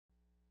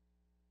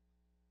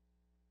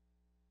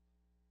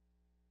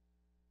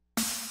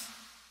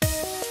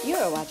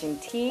You're watching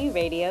T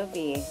Radio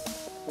V,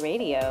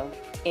 radio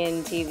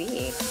in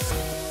TV.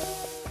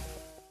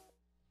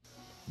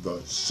 The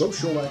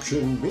Social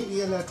Action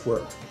Media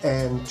Network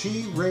and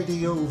T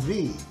Radio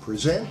V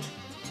present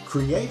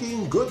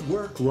Creating Good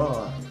Work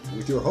Live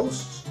with your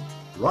hosts,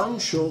 Ron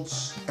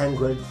Schultz and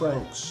Greg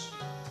Franks.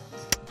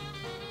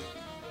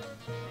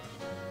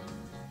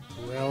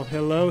 Well,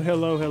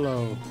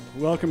 hello.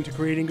 Welcome to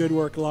Creating Good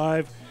Work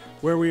Live,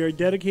 where we are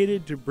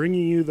dedicated to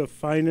bringing you the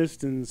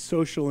finest in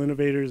social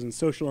innovators and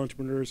social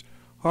entrepreneurs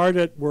hard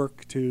at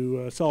work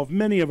to solve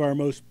many of our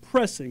most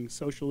pressing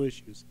social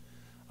issues.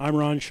 I'm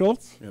Ron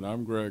Schultz. And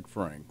I'm Greg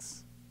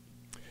Franks.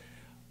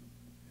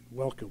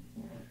 Welcome.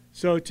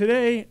 So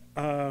today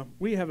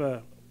we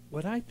have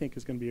what I think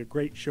is going to be a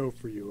great show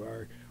for you.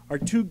 Our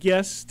two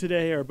guests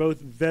today are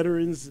both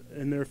veterans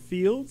in their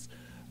fields.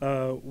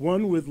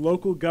 One with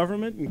local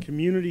government and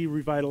community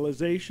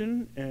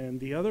revitalization, and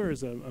the other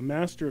is a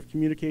master of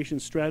communication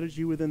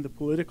strategy within the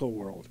political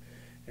world.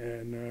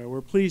 And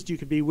we're pleased you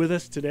could be with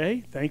us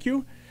today. Thank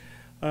you.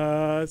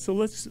 So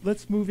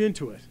let's move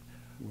into it.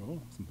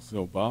 Well,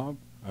 so Bob,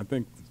 I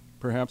think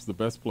perhaps the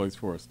best place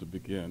for us to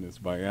begin is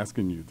by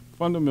asking you the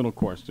fundamental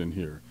question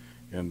here,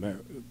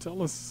 and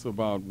tell us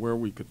about where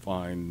we could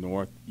find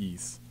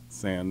Northeast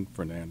San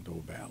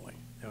Fernando Valley.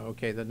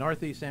 Okay, the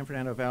Northeast San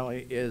Fernando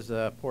Valley is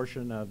a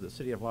portion of the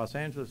city of Los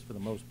Angeles for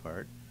the most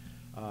part.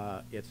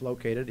 It's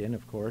located in,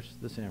 of course,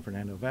 the San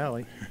Fernando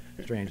Valley,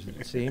 strange as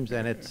it seems,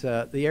 and it's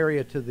the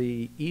area to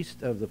the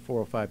east of the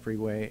 405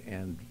 freeway,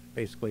 and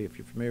basically, if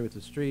you're familiar with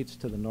the streets,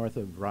 to the north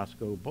of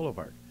Roscoe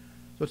Boulevard.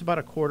 So it's about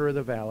a quarter of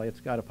the valley. It's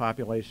got a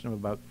population of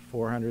about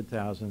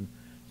 400,000.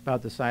 It's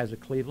about the size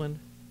of Cleveland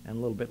and a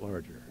little bit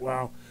larger.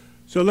 Wow.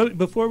 So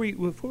before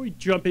we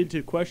jump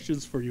into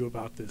questions for you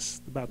about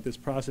this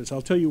process,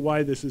 I'll tell you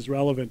why this is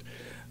relevant.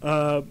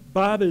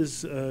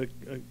 Bob's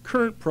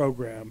current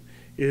program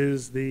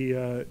is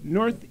the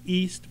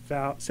Northeast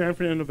San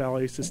Fernando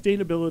Valley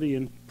Sustainability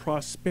and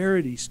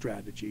Prosperity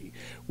Strategy,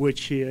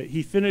 which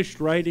he finished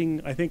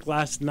writing, I think,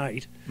 last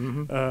night,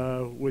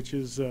 which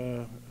is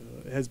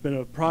has been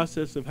a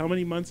process of how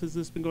many months has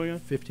this been going on?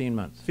 15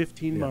 months.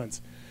 15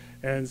 months.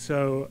 And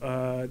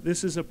so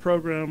this is a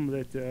program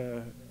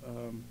that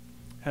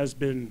has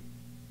been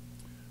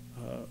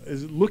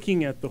is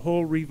looking at the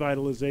whole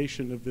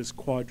revitalization of this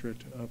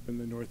quadrant up in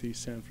the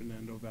Northeast San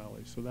Fernando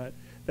Valley. So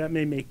that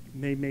may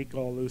make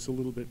all this a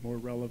little bit more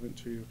relevant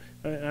to you.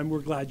 And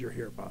we're glad you're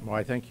here, Bob.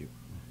 Why, thank you.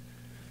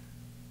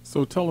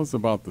 So tell us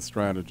about the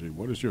strategy.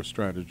 What is your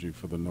strategy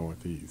for the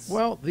Northeast?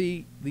 Well,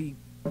 the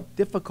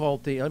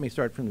difficulty, let me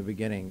start from the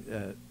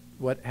beginning.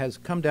 What has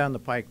come down the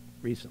pike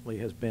recently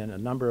has been a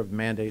number of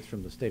mandates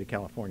from the state of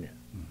California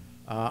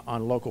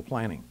on local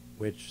planning,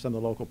 which some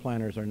of the local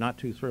planners are not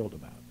too thrilled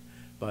about.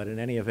 But in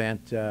any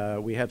event,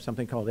 we have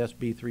something called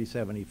SB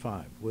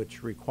 375,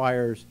 which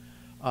requires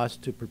us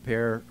to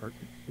prepare, or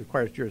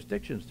requires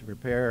jurisdictions to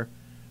prepare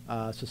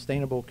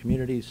sustainable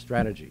community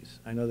strategies.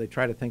 I know they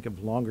try to think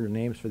of longer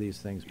names for these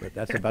things, but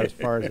that's about as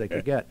far as they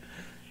could get.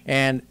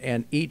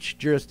 And each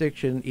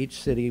jurisdiction,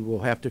 each city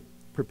will have to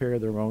prepare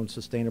their own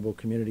sustainable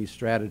community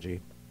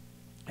strategy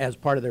as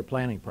part of their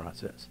planning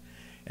process.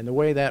 And the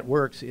way that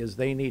works is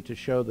they need to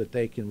show that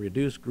they can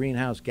reduce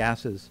greenhouse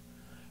gases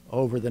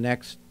over the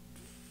next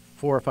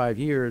 4 or 5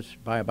 years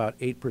by about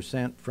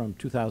 8% from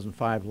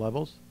 2005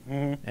 levels,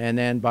 and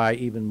then by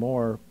even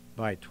more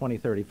by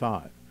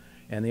 2035.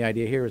 And the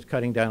idea here is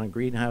cutting down on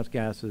greenhouse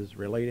gases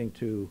relating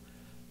to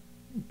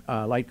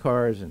light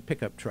cars and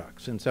pickup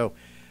trucks. And so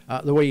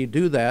the way you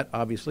do that,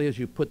 obviously, is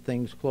you put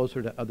things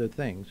closer to other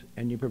things,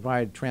 and you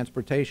provide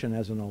transportation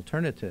as an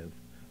alternative,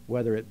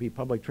 whether it be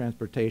public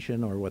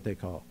transportation or what they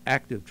call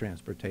active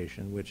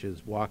transportation, which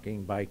is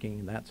walking, biking,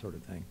 and that sort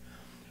of thing.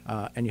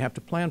 And you have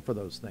to plan for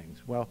those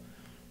things. Well,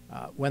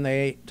 when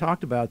they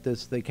talked about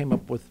this, they came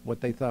up with what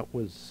they thought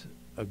was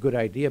a good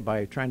idea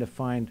by trying to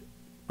find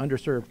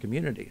underserved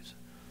communities.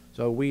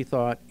 So we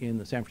thought in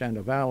the San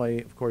Fernando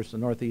Valley, of course, the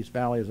Northeast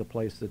Valley is a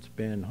place that's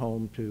been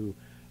home to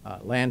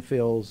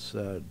landfills,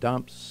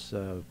 dumps,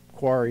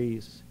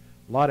 quarries,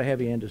 a lot of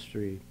heavy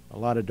industry, a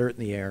lot of dirt in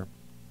the air,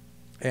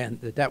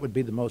 and that would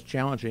be the most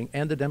challenging.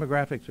 And the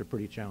demographics are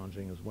pretty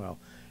challenging as well,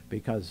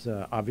 because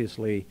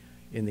obviously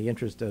in the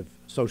interest of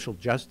social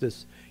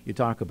justice, you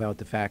talk about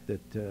the fact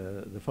that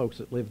the folks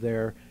that live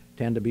there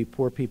tend to be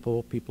poor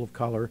people, people of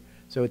color.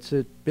 So it's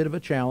a bit of a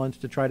challenge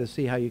to try to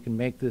see how you can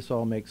make this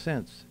all make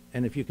sense.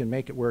 And if you can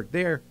make it work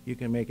there, you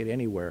can make it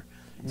anywhere.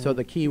 So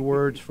the key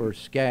words for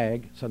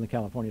SCAG, Southern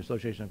California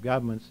Association of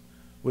Governments,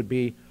 would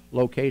be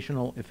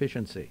locational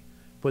efficiency.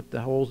 Put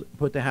the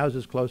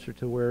houses closer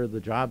to where the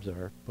jobs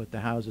are. Put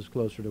the houses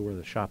closer to where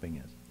the shopping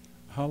is.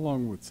 How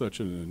long would such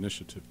an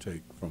initiative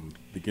take from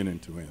beginning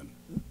to end?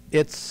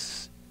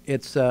 It's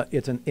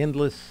an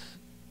endless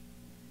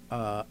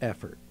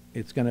effort.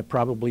 It's going to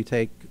probably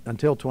take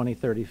until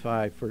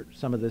 2035 for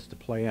some of this to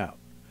play out.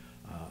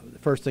 The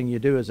first thing you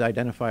do is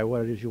identify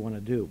what it is you want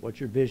to do, what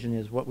your vision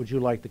is, what would you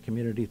like the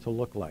community to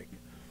look like.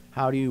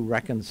 How do you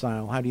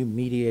reconcile, how do you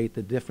mediate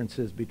the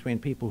differences between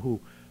people who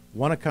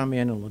want to come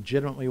in and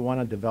legitimately want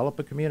to develop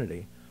a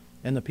community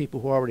and the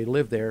people who already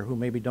live there who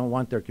maybe don't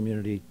want their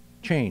community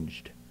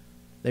changed.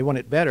 They want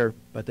it better,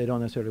 but they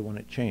don't necessarily want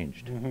it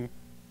changed. Mm-hmm.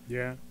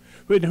 Yeah.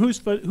 But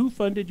who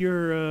funded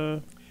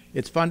your?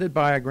 It's funded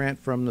by a grant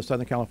from the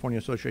Southern California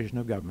Association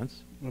of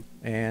Governments, Yep.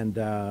 and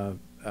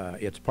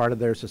it's part of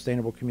their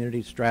sustainable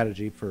community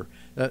strategy for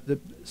the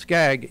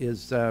SCAG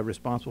is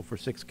responsible for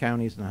 6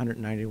 counties and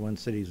 191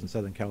 cities in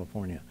Southern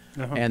California,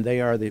 and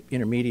they are the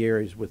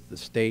intermediaries with the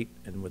state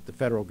and with the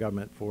federal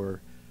government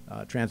for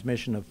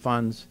transmission of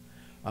funds.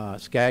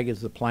 SCAG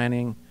is the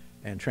planning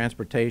and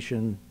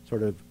transportation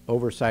sort of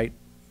oversight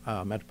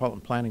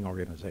metropolitan planning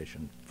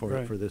organization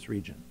for this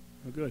region.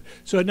 Oh, good.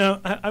 So now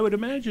I would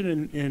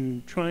imagine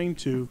in trying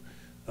to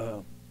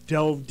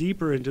delve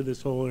deeper into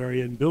this whole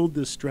area and build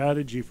this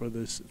strategy for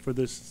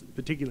this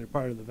particular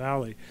part of the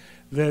valley,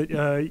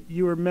 that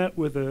you were met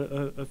with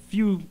a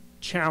few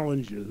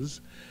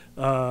challenges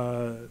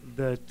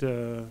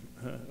that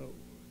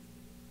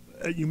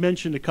you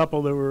mentioned a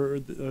couple that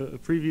were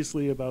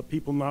previously about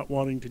people not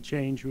wanting to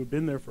change who have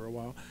been there for a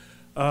while.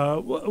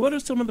 What are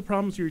some of the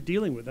problems you're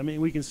dealing with? I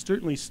mean, we can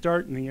certainly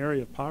start in the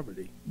area of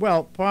poverty.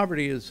 Well,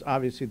 poverty is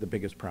obviously the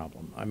biggest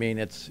problem. I mean,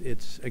 it's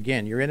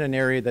again, you're in an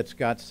area that's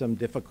got some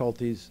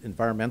difficulties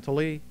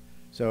environmentally.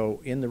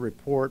 So in the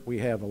report, we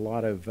have a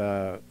lot of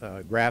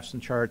graphs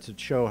and charts that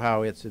show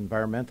how it's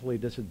environmentally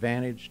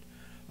disadvantaged.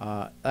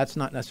 That's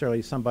not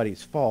necessarily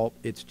somebody's fault.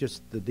 It's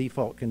just the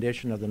default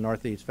condition of the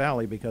Northeast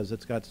Valley because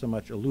it's got so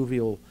much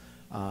alluvial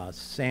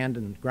sand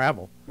and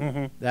gravel.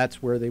 Mm-hmm.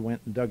 That's where they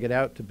went and dug it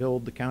out to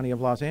build the county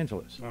of Los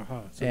Angeles.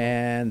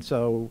 And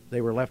so they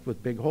were left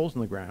with big holes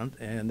in the ground,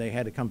 and they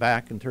had to come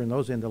back and turn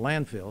those into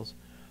landfills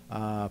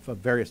of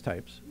various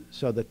types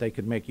so that they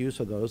could make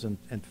use of those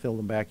and fill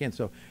them back in.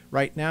 So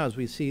right now, as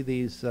we see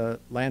these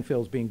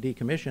landfills being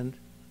decommissioned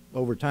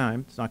over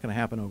time, it's not going to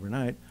happen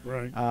overnight.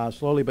 Right.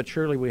 Slowly but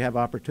surely, we have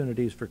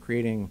opportunities for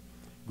creating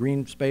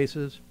green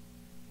spaces,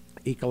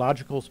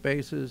 ecological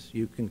spaces.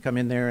 You can come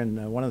in there,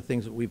 and one of the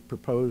things that we've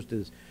proposed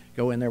is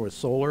go in there with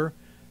solar.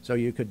 So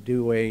you could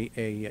do a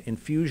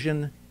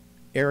infusion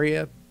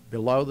area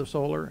below the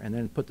solar and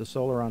then put the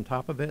solar on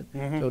top of it.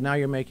 Mm-hmm. So now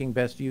you're making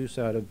best use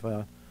out of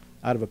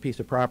a piece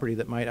of property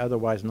that might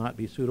otherwise not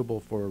be suitable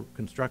for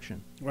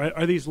construction. Right.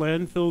 Are these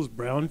landfills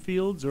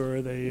brownfields, or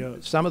are they?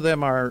 Some of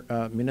them are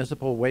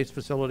municipal waste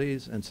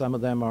facilities, and some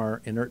of them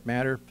are inert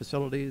matter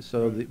facilities.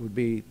 So Right. it would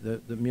be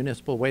the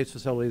municipal waste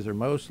facilities are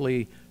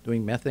mostly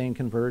doing methane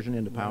conversion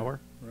into power,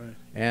 Right.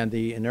 and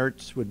the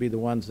inerts would be the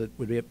ones that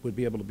would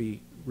be able to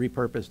be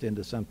repurposed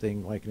into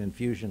something like an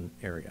infusion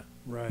area.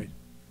 Right.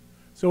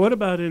 So what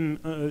about in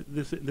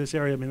this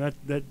area? I mean,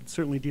 that's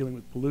certainly dealing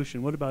with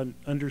pollution. What about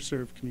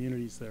underserved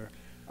communities there?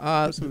 What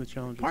are some of the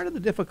challenges? Part of the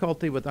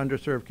difficulty with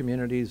underserved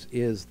communities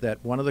is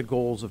that one of the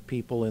goals of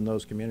people in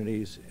those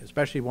communities,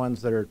 especially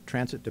ones that are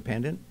transit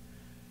dependent,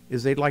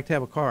 is they'd like to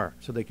have a car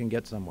so they can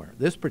get somewhere.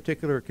 This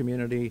particular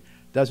community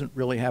doesn't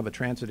really have a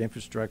transit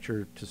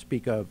infrastructure to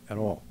speak of at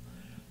all.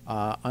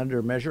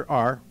 Under Measure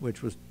R,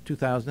 which was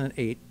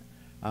 2008,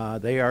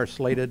 they are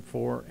slated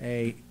for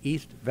a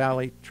East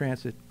Valley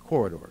Transit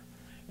Corridor.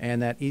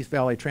 And that East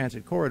Valley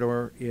Transit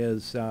Corridor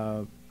is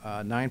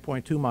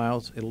 9.2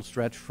 miles. It'll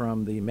stretch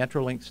from the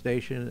Metrolink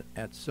station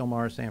at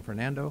Silmar, San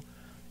Fernando,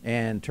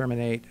 and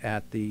terminate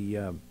at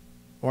the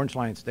Orange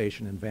Line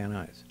station in Van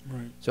Nuys.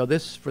 Right. So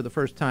this, for the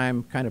first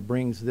time, kind of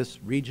brings this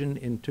region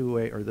into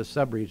or the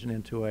sub-region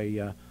into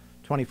a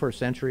 21st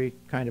century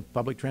kind of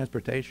public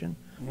transportation.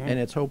 Mm-hmm. And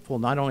it's hopeful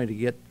not only to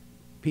get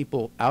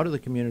people out of the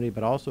community,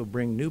 but also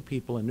bring new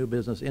people and new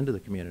business into the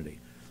community.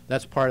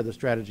 That's part of the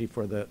strategy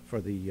for the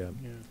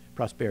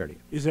prosperity.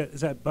 Is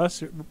that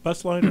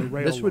bus line or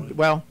rail This would line?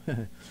 well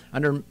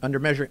under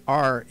Measure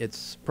R,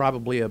 it's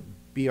probably a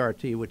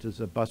BRT, which is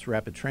a bus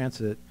rapid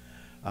transit,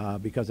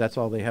 because that's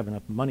all they have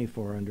enough money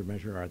for under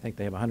Measure R. I think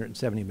they have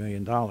 $170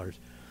 million.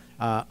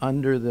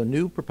 Under the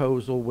new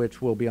proposal, which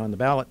will be on the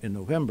ballot in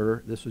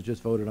November, this was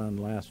just voted on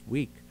last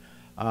week,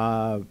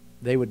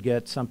 they would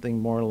get something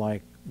more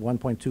like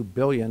 $1.2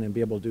 billion and be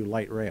able to do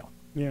light rail.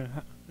 Yeah,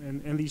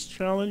 and these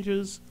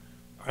challenges,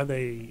 are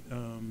they?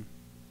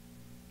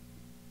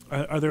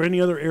 Are there any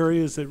other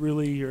areas that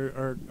really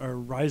are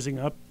rising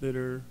up that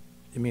are?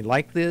 I mean,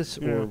 like this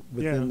or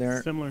within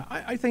there? Similar.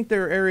 I think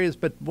there are areas,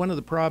 but one of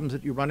the problems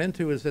that you run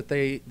into is that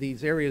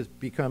these areas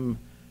become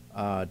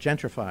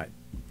gentrified,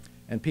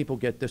 and people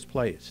get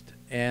displaced.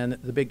 And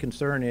the big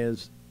concern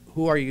is,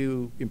 who are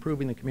you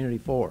improving the community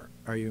for?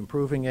 Are you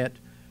improving it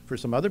for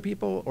some other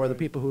people or the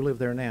people who live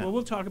there now? Well,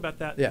 we'll talk about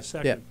that in a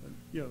second.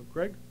 Yeah.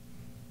 Greg?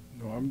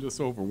 No, I'm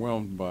just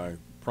overwhelmed by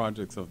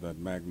projects of that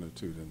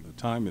magnitude and the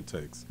time it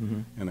takes,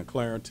 Mm-hmm. and the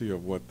clarity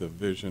of what the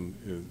vision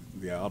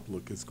is, the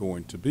outlook is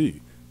going to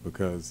be,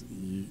 because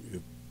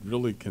it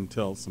really can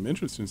tell some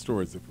interesting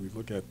stories if we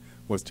look at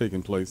what's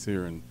taking place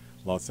here in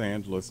Los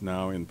Angeles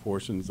now in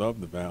portions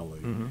of the valley.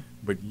 Mm-hmm.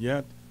 But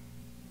yet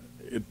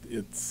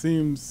it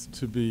seems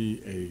to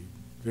be a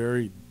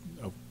very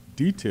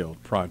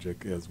detailed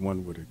project, as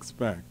one would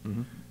expect.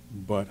 Mm-hmm.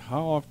 But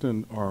how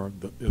often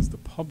is the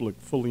public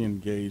fully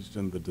engaged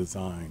in the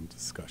design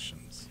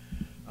discussions?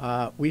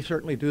 We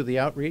certainly do the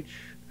outreach.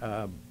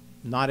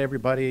 Not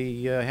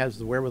everybody has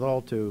the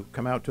wherewithal to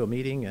come out to a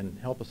meeting and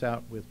help us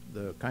out with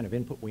the kind of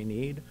input we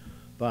need,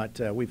 but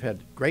we've had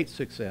great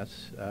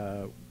success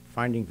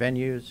finding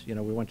venues. You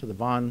know, we went to the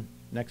Vaughan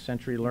Next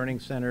Century Learning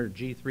Center,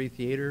 G3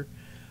 Theater,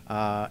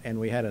 and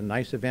we had a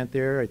nice event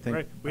there. I think.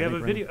 Right. We have a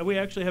video. We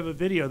actually have a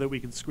video that we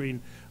can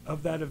screen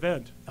of that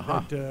event.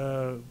 Uh-huh.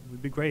 That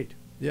would be great.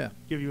 Yeah.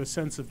 Give you a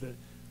sense of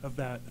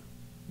that.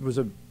 It was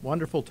a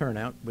wonderful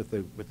turnout with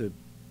a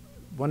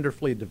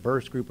wonderfully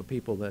diverse group of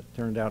people that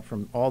turned out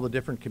from all the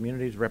different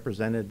communities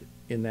represented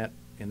in that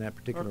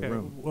particular Okay.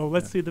 room. Well,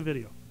 let's see the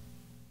video.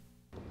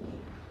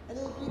 Our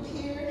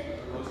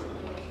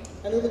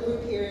little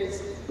group here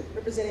is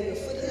representing the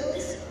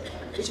foothills,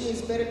 which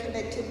means better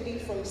connectivity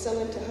from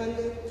Selma to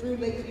Hunga through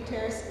Lakeview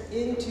Terrace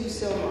into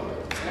Selma.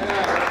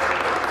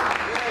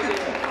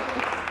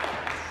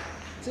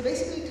 So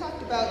basically we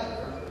talked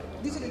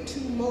about, these are the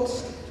two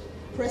most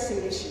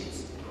pressing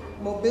issues,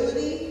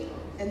 mobility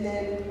and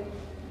then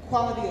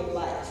quality of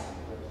life.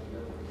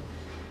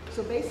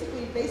 So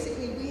basically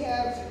we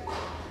have,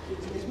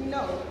 as we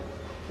know,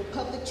 the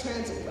public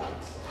transit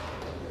routes.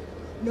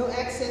 No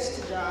access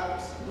to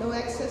jobs, no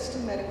access to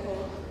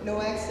medical,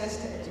 no access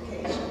to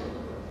education.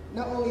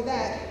 Not only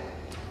that,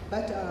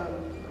 but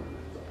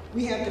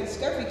we have the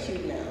Discovery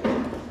Cube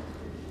now.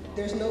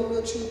 There's no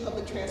real true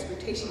public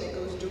transportation that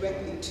goes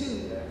directly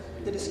to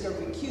the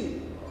Discovery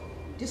Cube.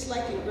 Just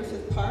like in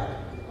Griffith Park,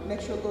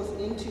 Metro goes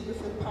into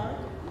Griffith Park,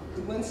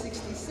 the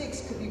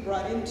 166 could be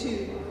brought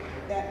into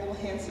that little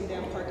Hanson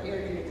Dam Park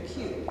area near the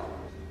Cube.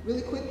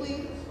 Really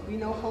quickly, we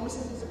know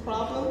homelessness is a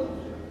problem.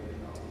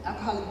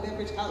 Alcoholic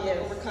beverage outlet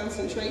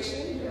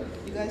overconcentration.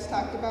 You guys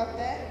talked about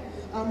that.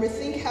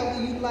 Rethink how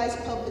we utilize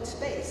public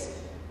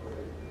space.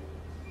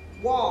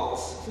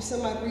 Walls, for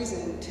some odd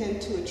reason,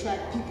 tend to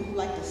attract people who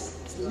like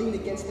to lean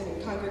against them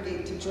and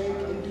congregate to drink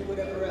and do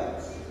whatever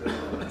else.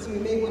 So we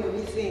may want to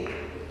rethink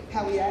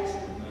how we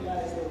actually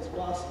utilize those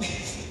wall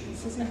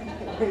spaces.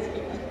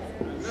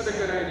 Another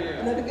good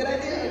idea. Another good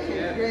idea? Okay,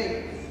 yeah.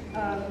 Great.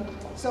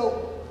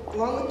 So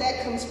along with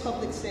that comes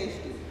public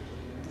safety.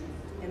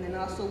 And then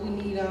also we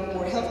need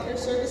more healthcare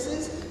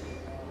services.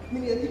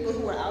 Many of the people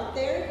who are out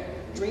there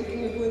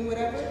drinking or doing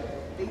whatever,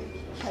 they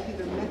have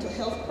either mental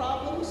health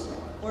problems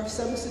or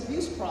substance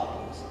abuse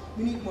problems.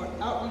 We need more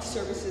outreach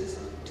services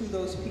to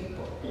those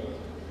people.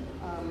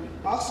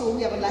 Also,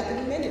 we have a lack of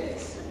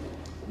amenities.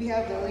 We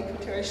have the Lakeview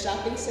Terrace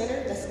Shopping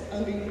Center that's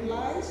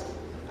underutilized.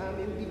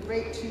 It would be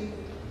great to,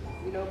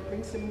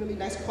 bring some really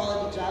nice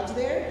quality jobs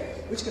there,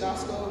 which could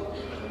also,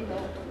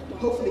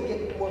 hopefully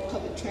get more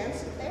public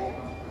transit there.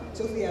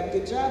 So if we have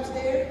good jobs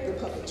there, good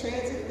public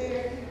transit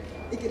there,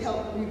 it could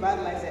help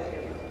revitalize that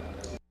area.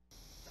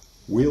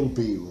 We'll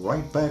be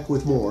right back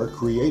with more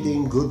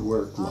Creating Good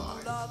Work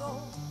Live.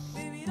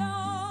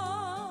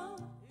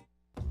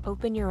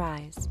 Open your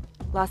eyes.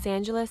 Los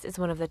Angeles is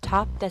one of the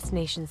top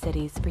destination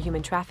cities for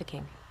human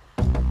trafficking.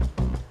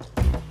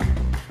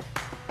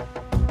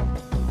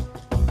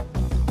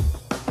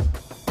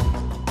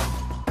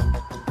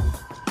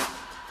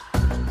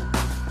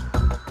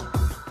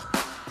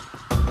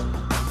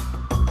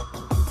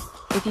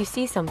 If you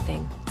see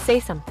something, say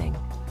something.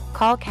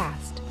 Call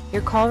CAST.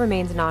 Your call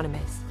remains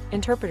anonymous.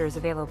 Interpreters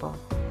available.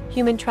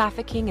 Human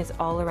trafficking is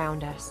all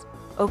around us.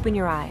 Open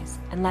your eyes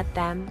and let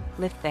them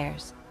lift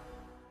theirs.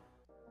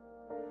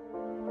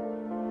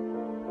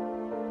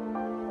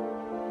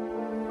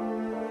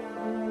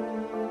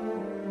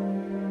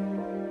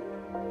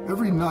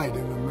 Every night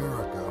in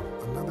America,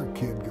 another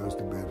kid goes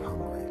to bed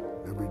hungry.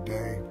 Every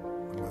day,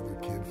 another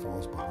kid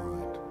falls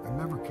behind and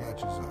never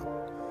catches up.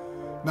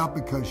 Not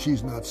because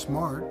she's not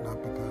smart, not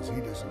because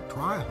he doesn't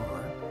try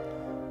hard,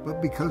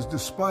 but because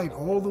despite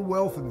all the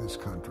wealth in this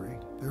country,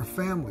 their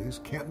families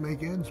can't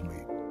make ends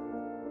meet.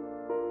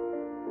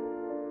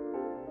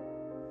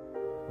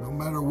 No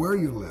matter where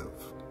you live,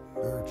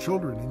 there are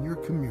children in your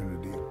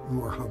community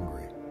who are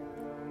hungry.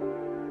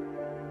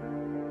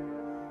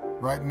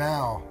 Right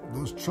now,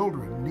 those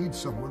children need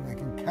someone they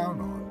can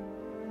count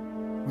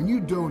on. When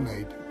you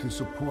donate to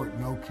support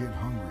No Kid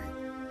Hungry,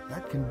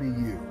 that can be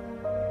you.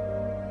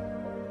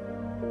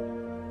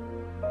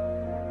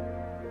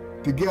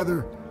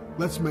 Together,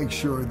 let's make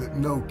sure that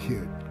no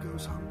kid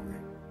goes hungry.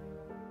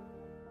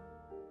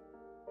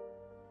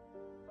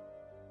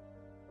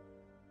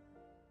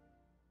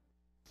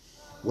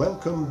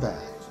 Welcome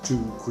back to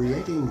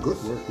Creating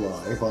Good Work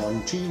Live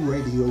on T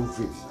Radio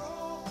V.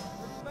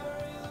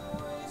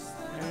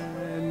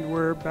 And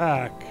we're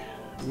back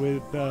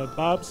with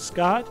Bob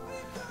Scott,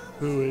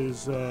 who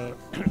is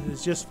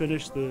has just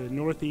finished the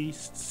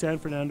Northeast San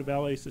Fernando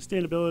Valley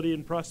Sustainability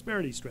and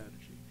Prosperity Strategy.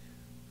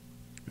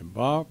 And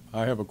Bob,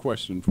 I have a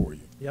question for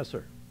you. Yes,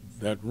 sir.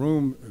 That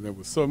room, there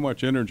was so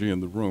much energy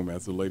in the room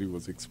as the lady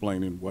was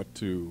explaining what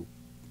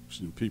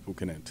people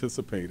can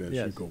anticipate as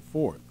you go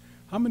forth.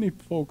 How many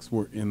folks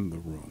were in the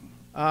room?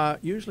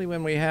 Usually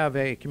when we have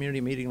a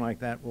community meeting like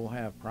that, we'll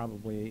have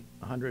probably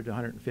 100 to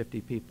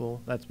 150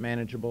 people. That's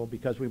manageable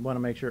because we want to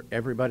make sure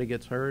everybody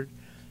gets heard.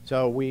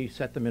 So we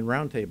set them in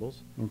round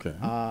tables. Okay.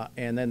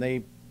 And then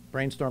they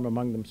brainstorm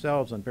among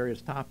themselves on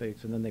various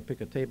topics, and then they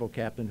pick a table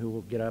captain who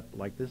will get up,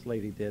 like this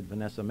lady did,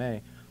 Vanessa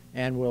May,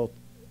 and will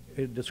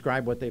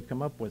describe what they've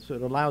come up with. So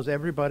it allows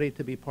everybody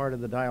to be part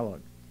of the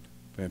dialogue.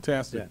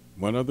 Fantastic.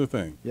 Yeah. One other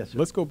thing. Yes, sir.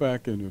 Let's go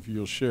back, and if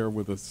you'll share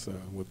with us,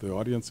 with the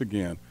audience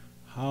again,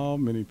 how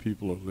many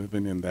people are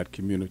living in that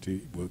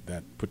community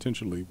that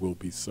potentially will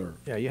be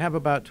served? Yeah, you have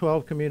about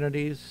 12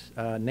 communities,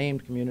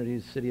 named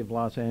communities, City of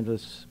Los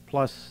Angeles,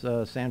 plus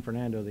San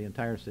Fernando, the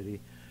entire city,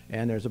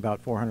 and there's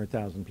about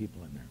 400,000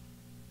 people in there.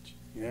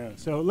 Yeah.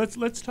 So let's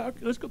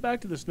go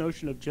back to this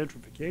notion of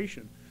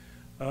gentrification.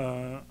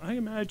 I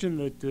imagine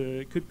that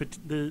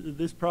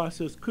this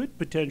process could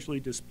potentially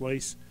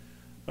displace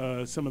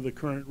some of the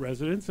current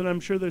residents, and I'm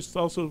sure there's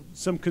also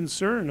some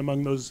concern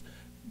among those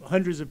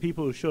hundreds of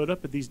people who showed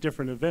up at these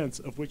different events,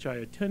 of which I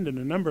attended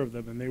a number of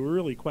them, and they were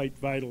really quite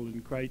vital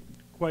and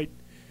quite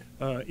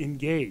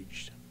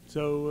engaged.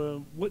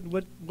 So,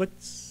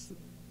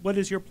 what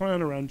is your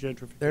plan around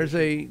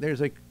gentrification?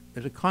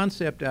 There's a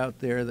concept out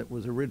there that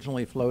was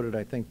originally floated,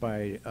 I think,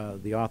 by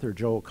the author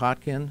Joel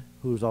Kotkin,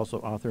 who's also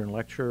author and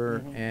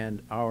lecturer,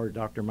 and our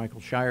Dr. Michael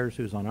Shires,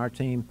 who's on our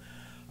team,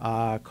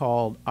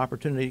 called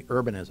opportunity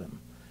urbanism.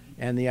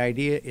 And the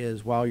idea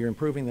is, while you're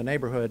improving the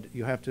neighborhood,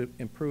 you have to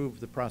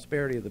improve the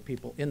prosperity of the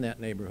people in that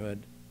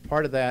neighborhood.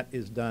 Part of that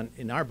is done,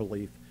 in our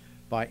belief,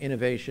 by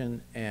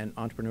innovation and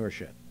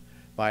entrepreneurship,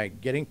 by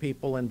getting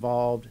people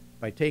involved,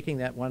 by taking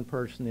that one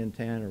person in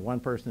 10 or one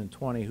person in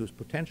 20 who's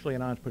potentially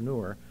an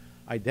entrepreneur,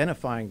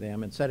 identifying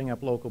them and setting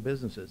up local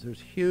businesses.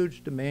 There's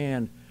huge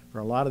demand for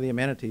a lot of the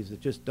amenities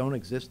that just don't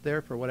exist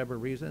there for whatever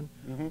reason.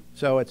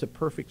 So it's a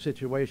perfect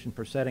situation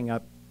for setting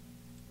up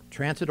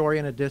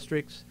transit-oriented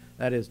districts,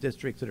 that is,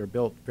 districts that are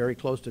built very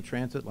close to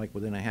transit, like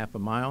within a half a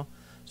mile,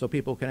 so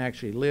people can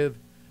actually live,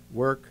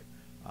 work,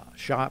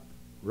 shop,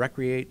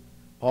 recreate,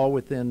 all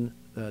within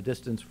the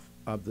distance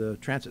of the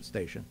transit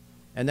station.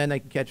 And then they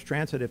can catch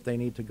transit if they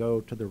need to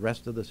go to the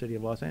rest of the city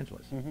of Los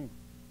Angeles.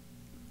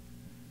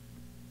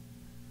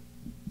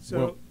 So,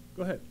 well,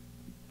 go ahead.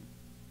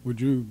 Would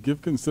you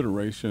give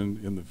consideration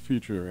in the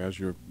future, as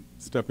you're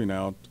stepping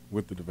out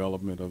with the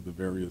development of the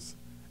various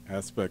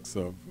aspects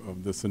of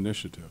this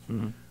initiative,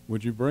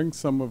 would you bring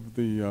some of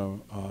the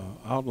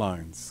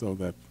outlines so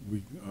that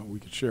we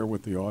could share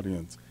with the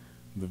audience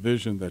the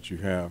vision that you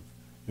have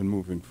in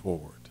moving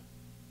forward?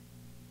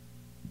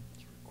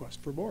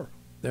 Request for more.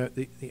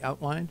 The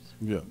outlines?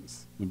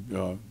 Yes,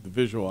 the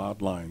visual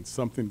outlines,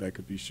 something that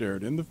could be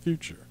shared in the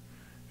future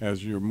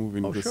as you're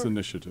moving this sure.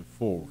 initiative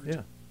forward.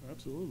 Yeah.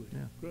 Absolutely.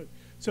 Yeah. Good.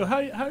 So how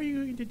are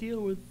you going to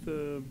deal with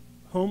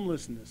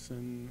homelessness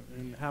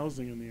and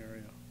housing in the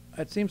area?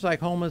 It seems like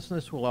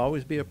homelessness will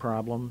always be a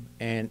problem,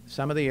 and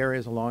some of the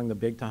areas along the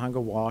Big Tahunga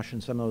Wash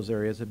and some of those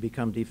areas have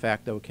become de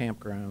facto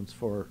campgrounds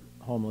for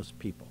homeless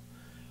people.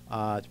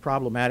 It's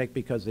problematic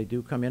because they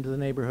do come into the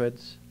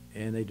neighborhoods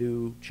and they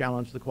do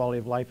challenge the quality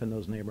of life in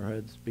those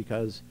neighborhoods,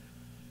 because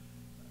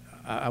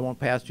I won't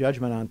pass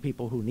judgment on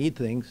people who need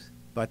things,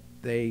 but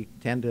they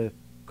tend to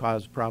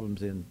cause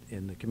problems in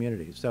the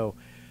community. So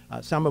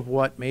some of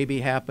what may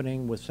be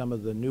happening with some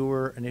of the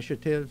newer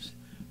initiatives,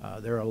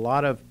 there are a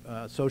lot of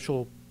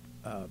social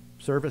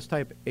service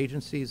type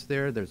agencies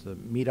there. There's the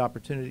Meet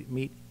Opportunity,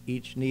 Meet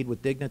Each Need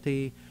with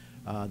Dignity.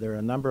 There are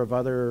a number of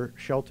other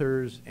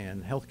shelters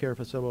and healthcare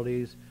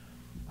facilities.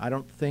 I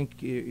don't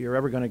think you're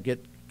ever going to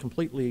get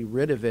completely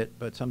rid of it,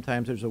 but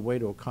sometimes there's a way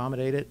to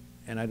accommodate it,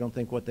 and I don't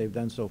think what they've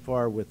done so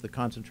far with the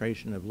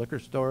concentration of liquor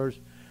stores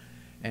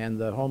and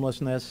the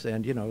homelessness,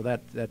 and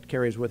that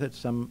carries with it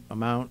some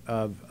amount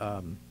of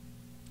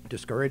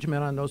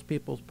discouragement on those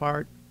people's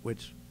part,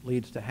 which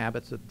leads to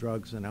habits of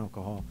drugs and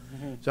alcohol.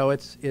 So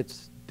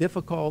it's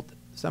difficult.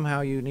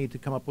 Somehow you need to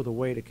come up with a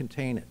way to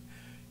contain it.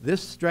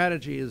 This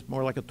strategy is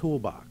more like a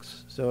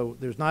toolbox. So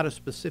there's not a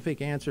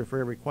specific answer for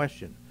every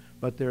question,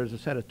 but there's a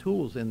set of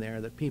tools in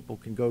there that people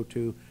can go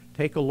to,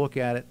 take a look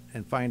at it,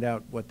 and find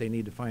out what they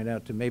need to find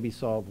out to maybe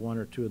solve one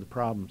or two of the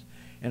problems.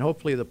 And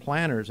hopefully the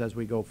planners, as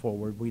we go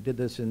forward, we did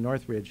this in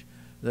Northridge,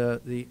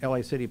 the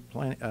LA City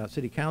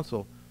City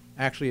Council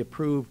actually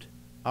approved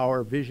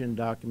our vision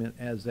document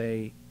as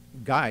a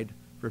guide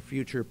for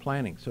future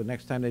planning. So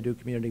next time they do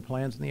community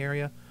plans in the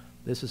area,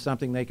 this is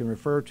something they can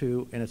refer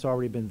to, and it's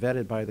already been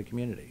vetted by the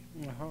community.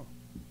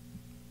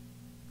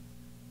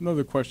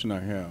 Another question I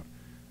have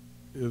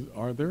is,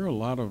 are there a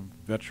lot of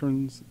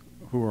veterans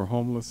who are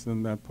homeless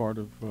in that part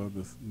of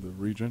the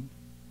region?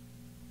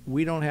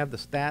 We don't have the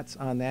stats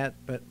on that,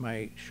 but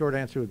my short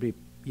answer would be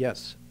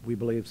yes, we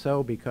believe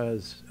so,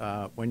 because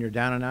when you're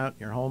down and out,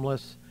 you're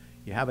homeless,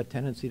 you have a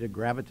tendency to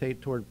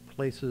gravitate toward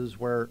places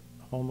where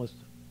homeless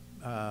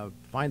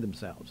find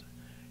themselves.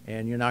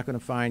 And you're not going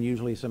to find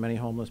usually so many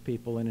homeless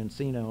people in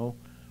Encino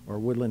or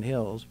Woodland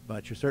Hills,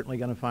 but you're certainly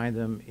going to find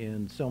them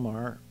in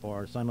Silmar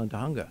or Sunland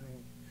Tahunga.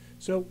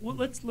 So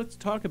let's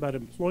talk about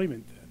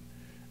employment then,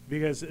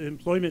 because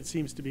employment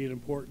seems to be an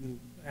important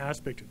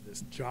aspect of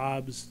this.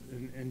 Jobs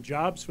and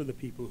jobs for the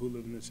people who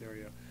live in this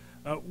area.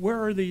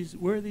 Where are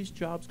these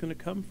jobs going to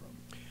come from?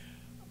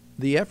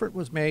 The effort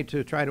was made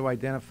to try to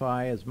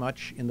identify as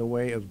much in the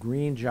way of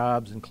green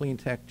jobs and clean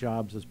tech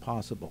jobs as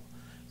possible.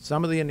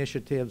 Some of the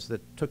initiatives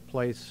that took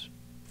place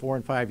 4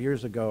 and 5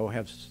 years ago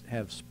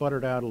have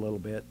sputtered out a little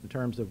bit in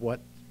terms of what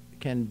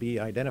can be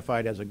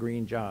identified as a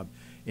green job.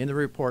 In the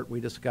report,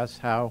 we discuss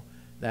how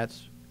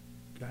that's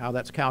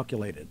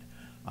calculated.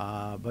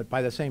 But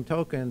by the same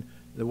token,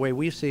 the way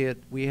we see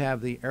it, we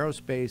have the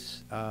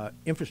aerospace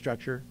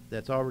infrastructure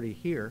that's already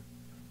here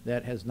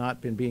that has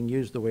not been being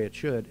used the way it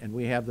should, and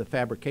we have the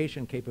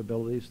fabrication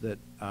capabilities that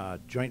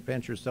joint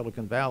venture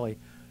Silicon Valley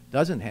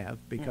doesn't have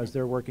because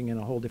they're working in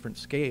a whole different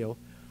scale.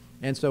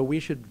 And so we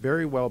should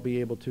very well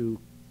be able to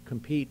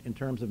compete in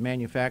terms of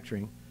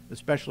manufacturing,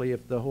 especially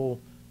if the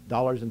whole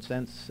dollars and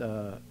cents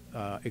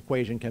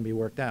equation can be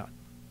worked out.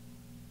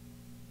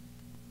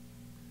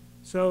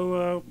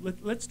 So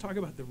let's talk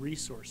about the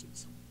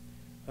resources.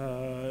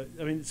 I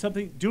mean,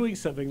 doing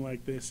something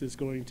like this is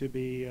going to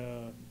be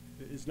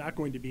is not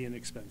going to be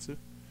inexpensive.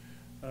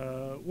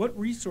 What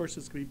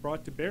resources can be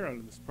brought to bear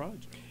on this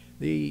project?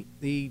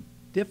 The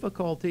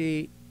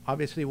difficulty,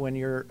 obviously, when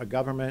you're a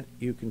government,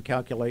 you can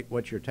calculate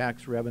what your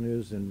tax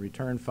revenues and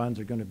return funds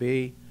are going to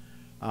be.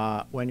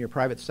 When you're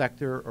private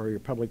sector or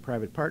your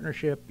public-private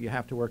partnership, you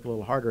have to work a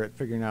little harder at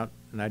figuring out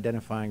and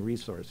identifying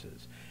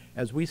resources.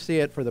 As we see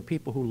it for the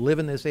people who live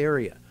in this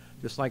area,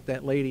 just like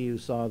that lady you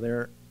saw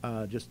there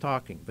just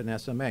talking,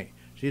 Vanessa May.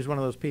 She's one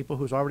of those people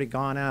who's already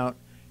gone out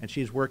and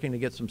she's working to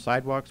get some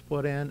sidewalks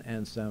put in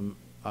and some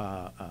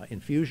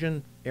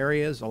infusion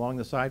areas along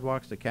the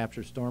sidewalks to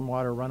capture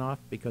stormwater runoff,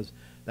 because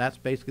that's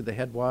basically the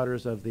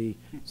headwaters of the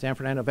San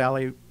Fernando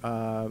Valley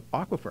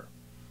aquifer.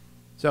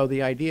 So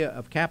the idea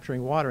of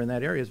capturing water in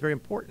that area is very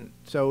important.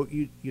 So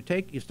you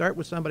start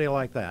with somebody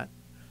like that.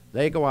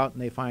 They go out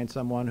and they find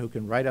someone who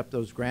can write up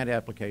those grant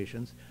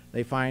applications.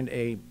 They find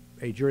a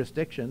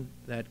jurisdiction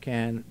that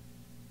can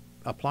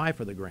apply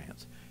for the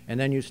grants. And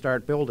then you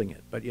start building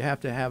it. But you have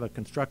to have a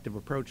constructive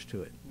approach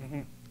to it.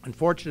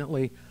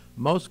 Unfortunately,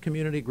 most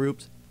community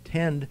groups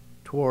tend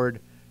toward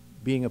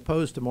being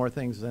opposed to more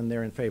things than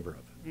they're in favor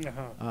of.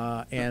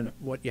 And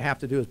what you have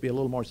to do is be a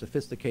little more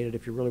sophisticated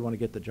if you really want to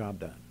get the job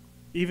done.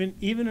 Even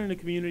in a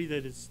community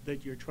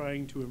that you're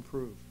trying to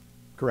improve.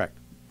 Correct.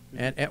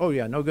 And oh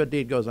yeah, no good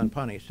deed goes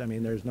unpunished. I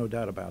mean, there's no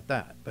doubt about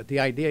that. But the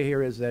idea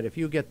here is that if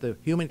you get the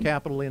human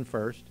capital in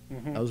first,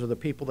 those are the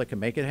people that can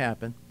make it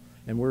happen,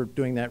 and we're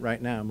doing that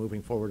right now,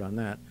 moving forward on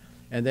that.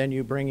 And then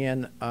you bring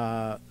in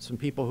some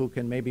people who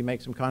can maybe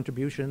make some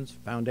contributions,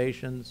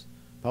 foundations,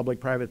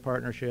 public-private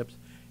partnerships,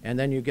 and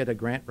then you get a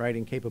grant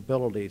writing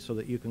capability so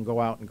that you can go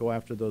out and go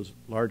after those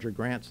larger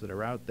grants that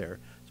are out there,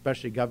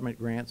 especially government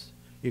grants.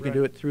 You can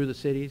do it through the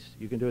cities.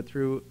 You can do it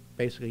through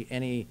basically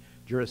any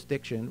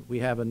jurisdiction. We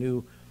have a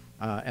new,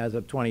 as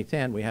of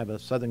 2010, we have a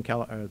San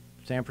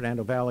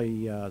Fernando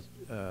Valley,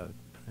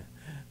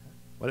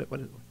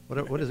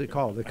 what is it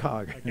called? The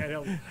COG. I can't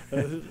help.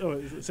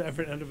 San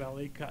Fernando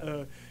Valley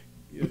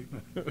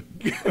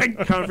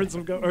Conference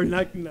of or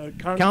not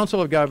Council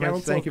of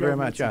Governments. Thank you very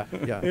much. Yeah,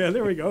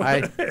 there we go.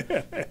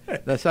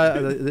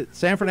 The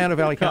San Fernando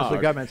Valley Council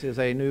of Governments is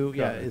a new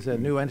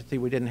new entity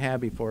we didn't have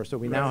before. So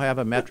we now have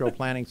a metro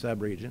planning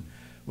subregion.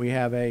 We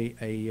have a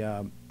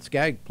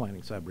SCAG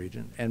planning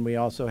subregion, and we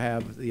also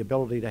have the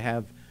ability to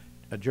have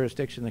a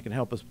jurisdiction that can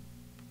help us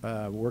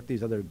work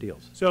these other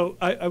deals. So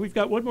we've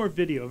got one more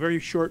video, a very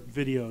short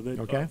video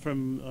that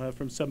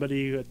from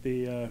somebody at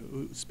the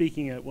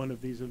speaking at one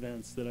of these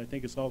events that I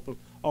think is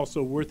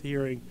also worth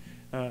hearing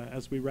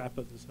as we wrap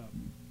this up.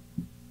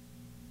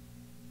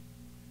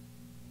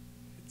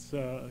 It's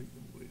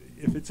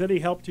if it's any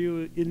help to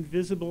you,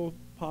 Invisible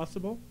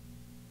Possible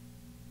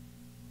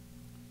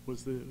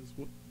was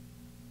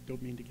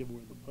don't mean to give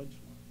away the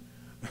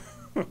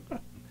punchline.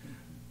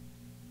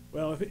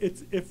 Well,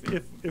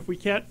 if we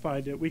can't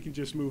find it, we can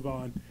just move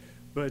on.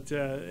 But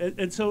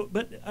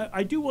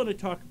I do want to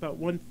talk about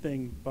one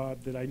thing,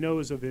 Bob, that I know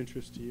is of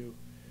interest to you,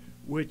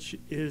 which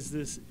is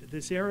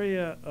this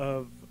area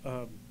of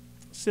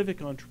civic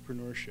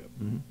entrepreneurship.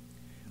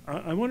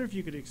 I wonder if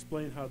you could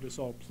explain how this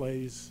all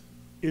plays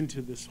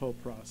into this whole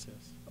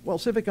process. Well,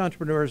 civic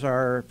entrepreneurs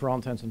are, for all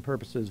intents and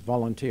purposes,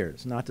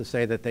 volunteers. Not to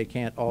say that they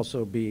can't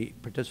also be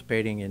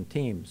participating in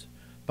teams.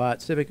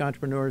 But civic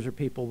entrepreneurs are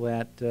people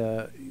that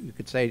you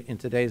could say in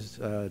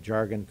today's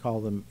jargon, call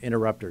them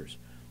interrupters.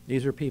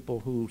 These are people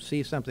who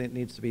see something that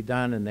needs to be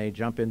done and they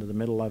jump into the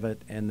middle of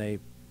it and they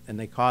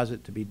cause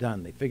it to be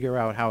done. They figure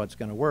out how it's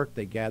going to work.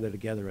 They gather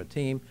together a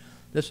team.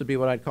 This would be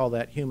what I'd call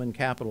that human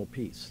capital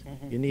piece.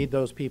 You need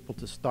those people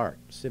to start,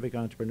 civic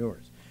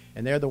entrepreneurs.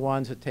 And they're the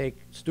ones that take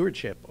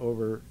stewardship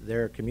over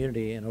their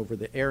community and over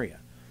the area.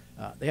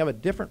 They have a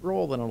different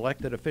role than an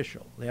elected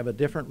official. They have a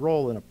different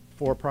role than a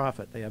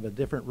for-profit. They have a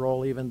different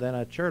role even than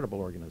a charitable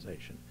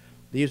organization.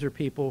 These are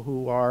people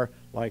who are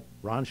like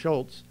Ron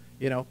Schultz,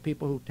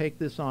 people who take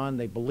this on,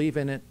 they believe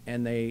in it,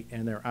 and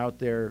they're out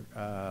there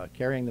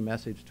carrying the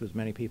message to as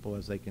many people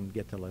as they can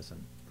get to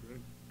listen.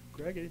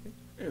 Greg, anything?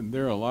 And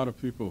there are a lot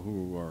of people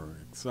who are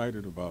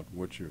excited about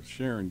what you're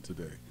sharing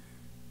today.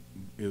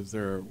 Is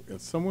there,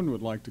 if someone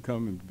would like to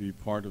come and be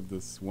part of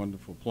this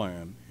wonderful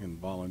plan in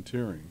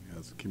volunteering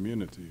as a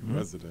community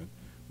resident,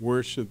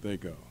 where should they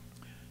go?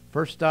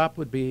 First stop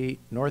would be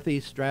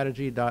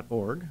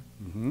northeaststrategy.org,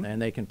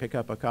 and they can pick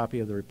up a copy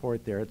of the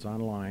report there. It's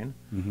online.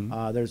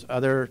 There's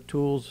other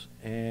tools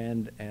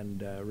and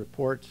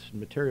reports and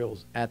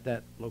materials at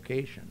that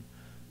location.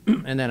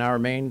 And then our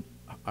main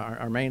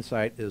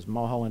site is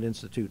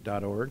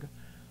mulhollandinstitute.org,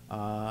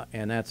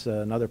 and that's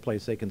another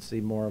place they can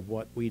see more of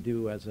what we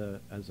do as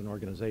an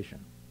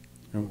organization.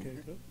 Okay,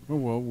 good.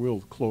 Well,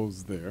 we'll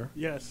close there.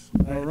 Yes,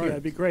 All right.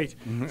 that'd be great.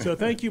 So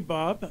thank you,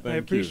 Bob. I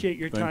appreciate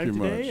your Thank time you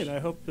today, much. and I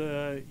hope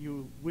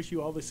wish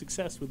you all the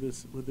success with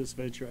this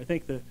venture. I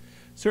think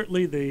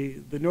certainly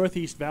the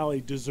Northeast Valley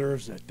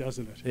deserves it,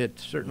 doesn't it? It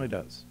certainly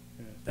does.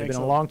 Yeah, They've thanks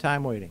been a long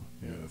time waiting.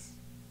 Yes.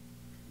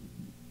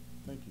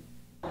 Thank you.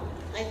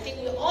 I think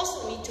we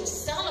also need to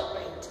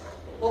celebrate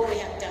what we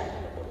have done.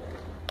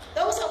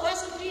 Those of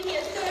us who've been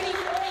here 30,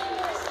 40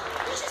 years,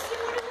 we should see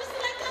what it was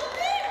like out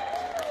there.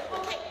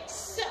 Okay,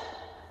 so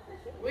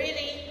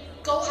really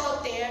go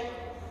out there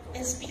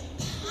and speak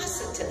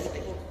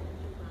positively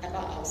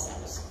about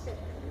ourselves.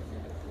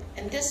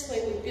 And this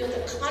way we build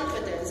the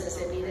confidence,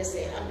 as Anita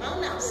said,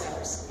 among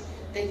ourselves,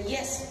 that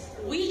yes,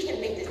 we can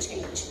make the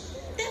change.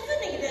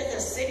 Definitely there's a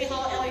City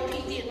Hall,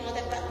 LAPD and all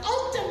that, but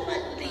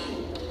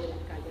ultimately,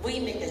 we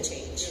make the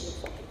change.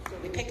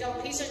 We pick up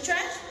a piece of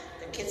trash,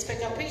 the kids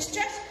pick up a piece of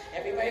trash,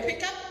 everybody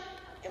pick up,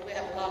 and we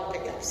have a lot of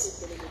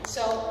pickups.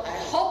 So I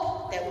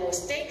hope that we'll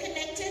stay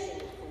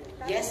connected.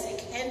 Yes,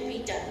 it can be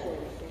done.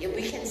 If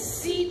we can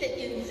see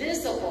the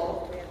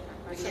invisible,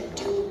 we can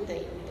do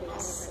the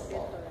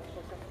impossible.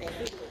 Thank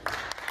you.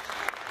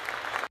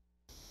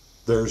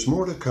 There's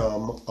more to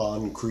come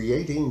on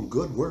Creating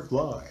Good Work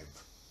Live.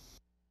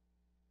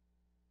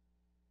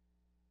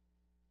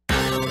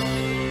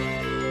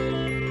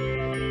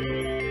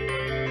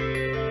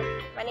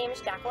 My name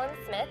is Jacqueline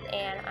Smith,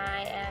 and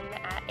I am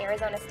at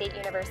Arizona State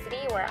University,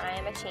 where I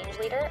am a change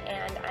leader,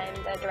 and I'm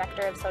the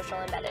Director of Social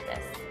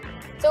Embeddedness.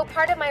 So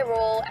part of my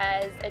role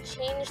as a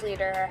change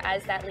leader,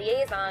 as that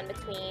liaison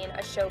between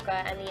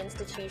Ashoka and the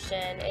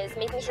institution, is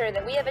making sure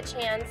that we have a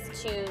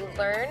chance to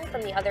learn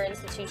from the other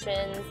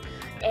institutions,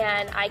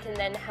 and I can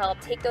then help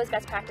take those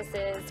best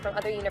practices from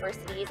other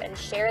universities and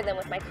share them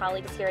with my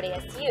colleagues here at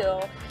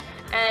ASU,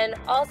 and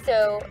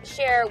also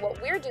share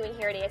what we're doing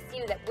here at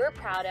ASU that we're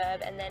proud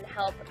of, and then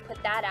help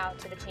put that out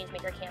to the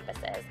Changemaker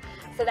campuses.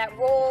 So that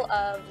role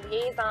of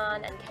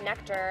liaison and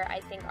connector,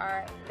 I think,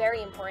 are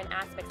very important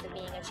aspects of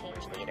being a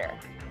change leader.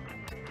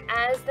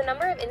 As the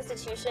number of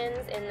institutions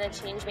in the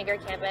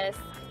Changemaker Campus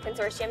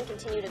Consortium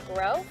continue to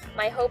grow,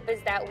 my hope is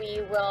that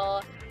we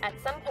will at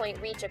some point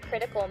reach a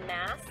critical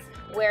mass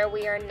where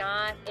we are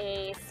not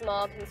a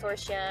small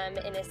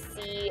consortium in a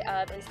sea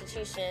of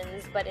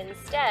institutions, but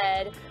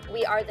instead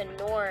we are the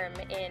norm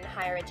in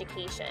higher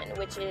education,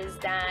 which is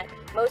that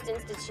most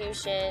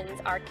institutions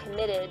are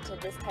committed to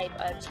this type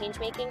of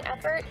change-making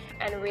effort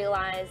and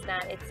realize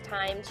that it's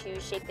time to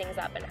shake things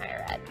up in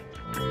higher ed.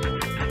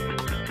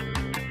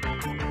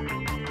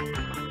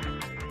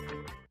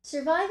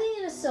 Surviving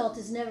an assault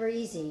is never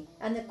easy,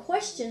 and the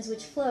questions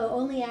which flow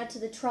only add to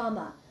the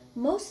trauma.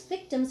 Most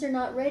victims are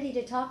not ready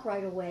to talk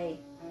right away.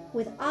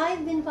 With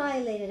I've Been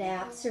Violated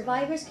app,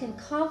 survivors can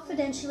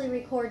confidentially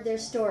record their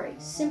story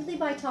simply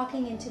by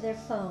talking into their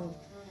phone.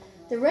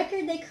 The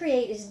record they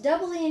create is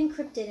doubly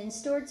encrypted and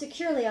stored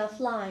securely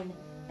offline,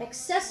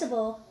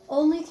 accessible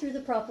only through the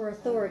proper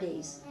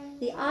authorities.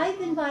 The I've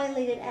Been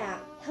Violated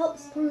app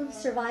helps prove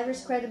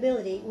survivors'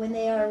 credibility when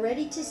they are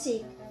ready to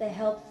seek the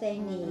help they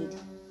need.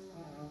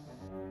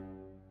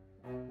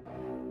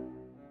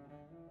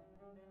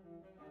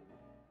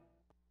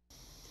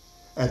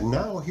 And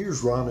now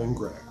here's Ron and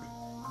Greg.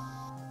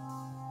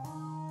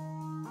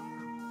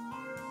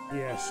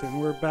 Yes,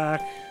 and we're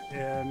back,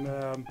 and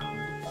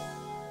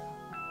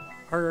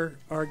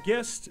our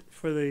guest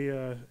for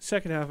the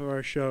second half of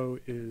our show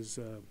is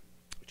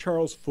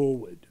Charles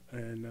Fulwood.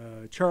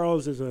 And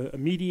Charles is a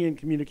media and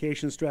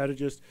communication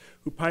strategist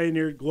who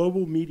pioneered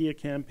global media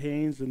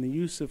campaigns and the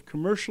use of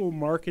commercial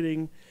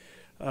marketing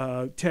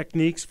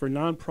techniques for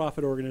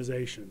nonprofit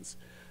organizations.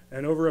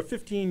 And over a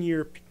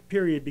 15-year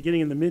period beginning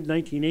in the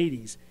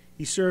mid-1980s,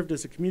 he served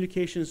as a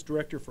communications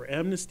director for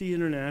Amnesty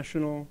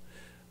International,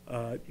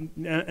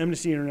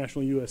 Amnesty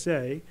International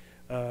USA,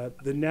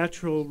 the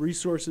Natural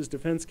Resources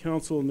Defense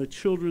Council, and the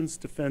Children's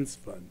Defense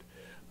Fund.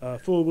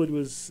 Fulwood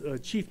was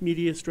chief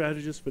media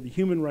strategist for the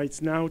Human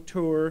Rights Now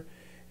tour,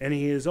 and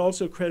he is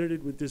also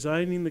credited with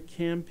designing the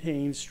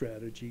campaign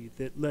strategy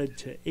that led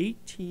to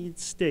 18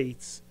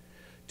 states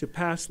to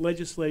pass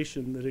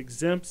legislation that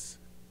exempts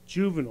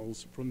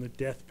juveniles from the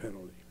death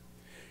penalty.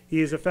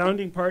 He is a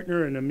founding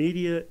partner in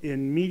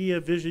Media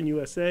Vision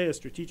USA, a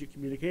strategic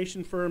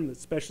communication firm that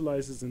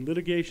specializes in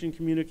litigation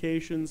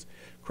communications,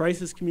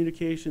 crisis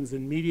communications,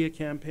 and media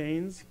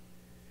campaigns.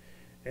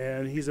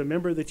 And he's a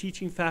member of the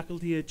teaching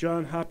faculty at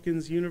Johns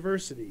Hopkins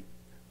University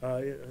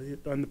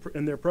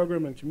in their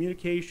program on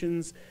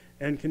communications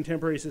and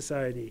contemporary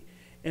society.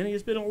 and he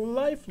has been a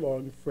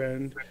lifelong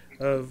friend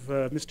of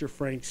Mr.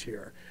 Franks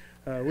here.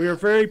 We are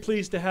very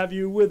pleased to have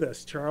you with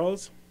us,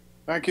 Charles.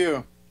 Thank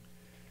you.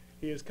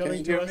 He is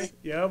coming to us.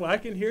 Yeah, well, I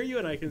can hear you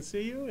and I can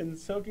see you, and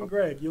so can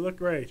Greg. You look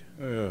great.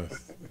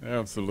 Yes,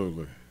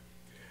 absolutely.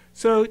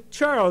 So,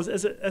 Charles,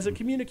 as a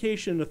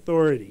communication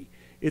authority,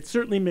 it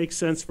certainly makes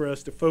sense for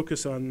us to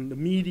focus on the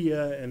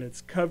media and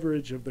its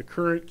coverage of the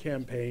current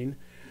campaign.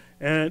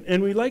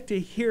 And we'd like to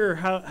hear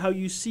how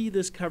you see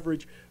this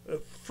coverage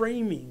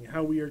framing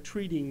how we are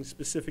treating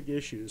specific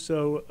issues.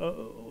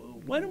 So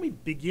why don't we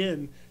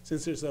begin,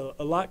 since there's a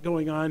lot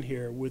going on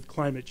here, with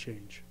climate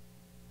change?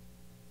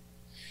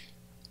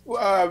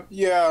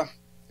 Yeah,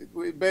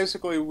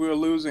 basically we're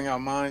losing our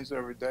minds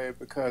every day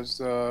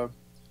because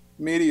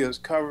media is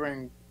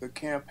covering the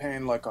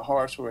campaign like a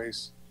horse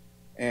race,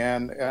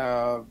 and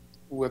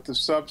with the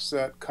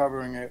subset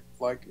covering it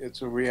like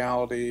it's a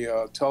reality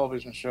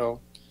television show.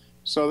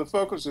 So the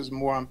focus is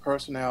more on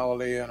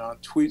personality and on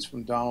tweets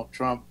from Donald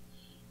Trump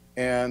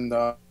and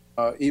the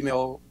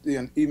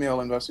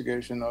email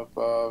investigation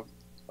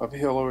of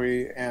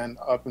Hillary, and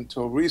up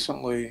until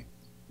recently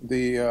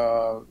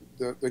the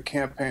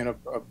campaign of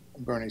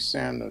Bernie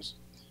Sanders.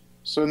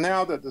 So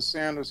now that the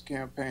Sanders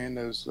campaign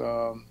is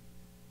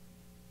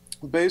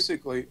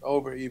basically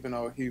over, even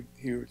though he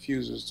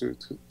refuses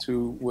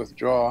to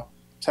withdraw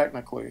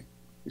technically,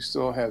 he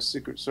still has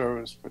Secret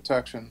Service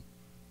protection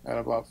at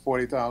about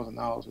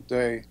 $40,000 a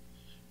day.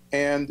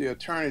 And the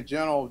Attorney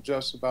General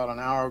just about an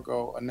hour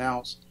ago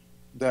announced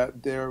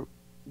that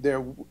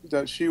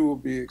that she will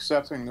be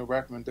accepting the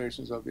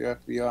recommendations of the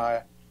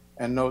FBI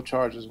and no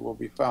charges will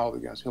be filed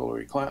against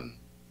Hillary Clinton.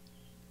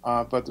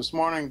 But this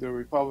morning, the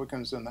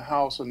Republicans in the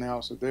House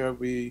announced that they'll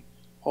be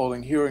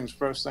holding hearings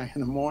first thing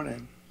in the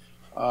morning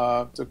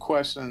to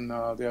question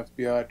the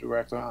FBI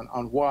director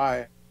on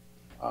why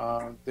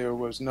there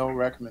was no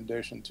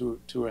recommendation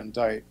to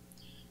indict.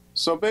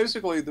 So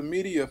basically, the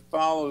media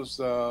follows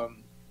the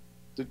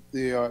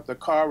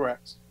car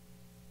wrecks,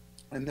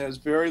 and there's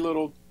very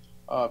little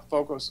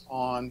focus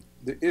on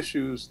the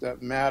issues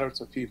that matter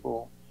to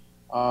people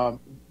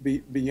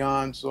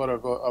beyond sort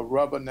of a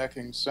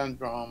rubbernecking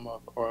syndrome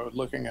or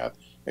looking at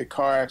a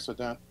car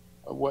accident,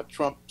 or what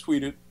Trump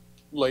tweeted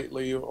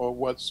lately, or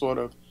what sort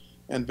of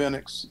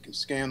invented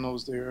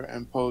scandals they're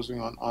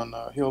imposing on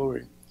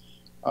Hillary.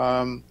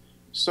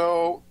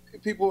 So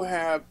people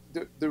have,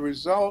 the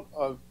result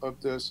of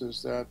this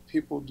is that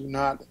people do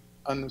not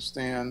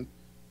understand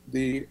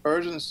the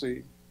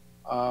urgency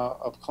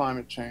of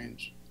climate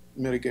change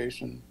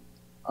mitigation,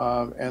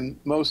 and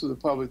most of the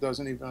public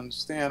doesn't even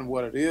understand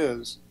what it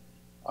is.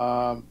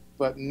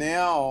 But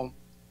now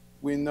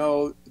we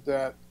know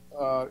that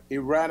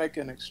erratic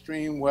and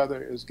extreme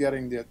weather is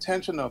getting the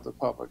attention of the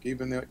public,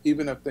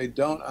 even if they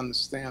don't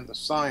understand the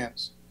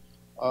science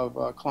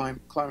of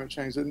climate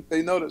change. And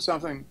they know that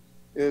something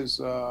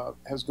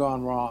has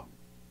gone wrong.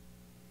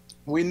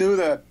 We knew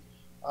that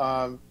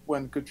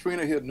when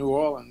Katrina hit New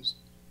Orleans,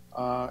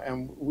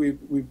 and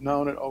we've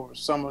known it over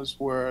summers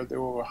where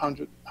there were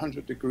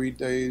 100-degree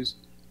days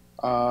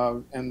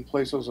in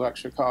places like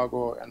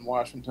Chicago and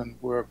Washington,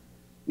 where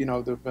there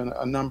have been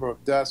a number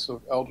of deaths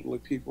of elderly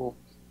people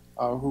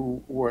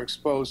who were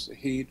exposed to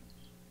heat,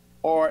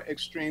 or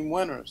extreme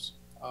winters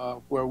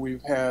where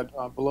we've had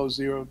below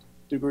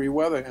 0-degree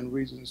weather in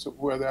regions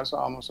where that's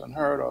almost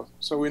unheard of.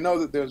 So we know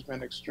that there's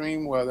been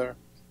extreme weather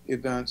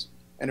events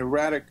and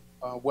erratic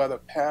weather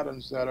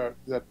patterns that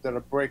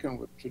are breaking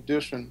with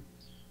tradition,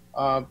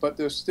 but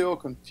there's still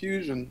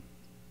confusion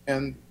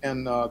in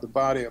the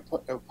body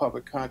of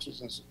public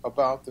consciousness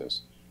about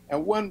this.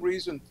 And one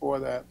reason for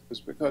that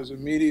is because the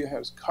media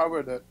has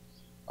covered it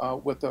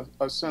with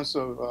a sense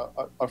of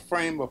a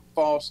frame of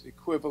false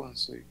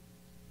equivalency.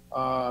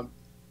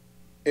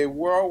 A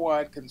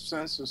worldwide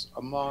consensus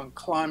among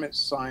climate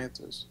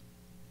scientists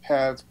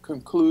have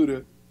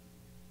concluded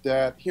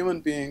that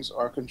human beings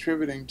are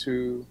contributing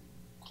to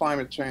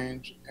climate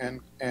change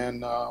and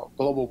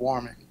global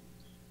warming,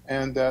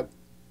 and that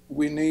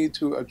we need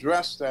to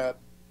address that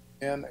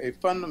in a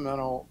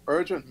fundamental,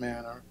 urgent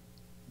manner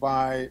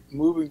by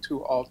moving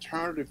to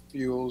alternative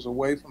fuels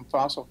away from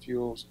fossil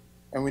fuels,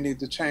 and we need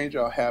to change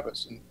our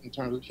habits in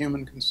terms of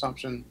human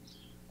consumption,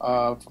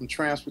 from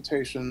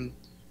transportation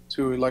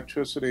to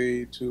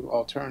electricity to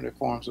alternative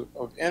forms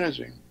of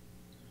energy.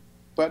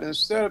 But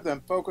instead of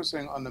them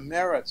focusing on the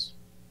merits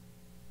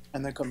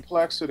and the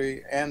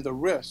complexity and the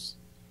risks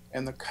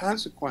and the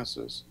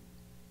consequences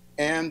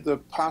and the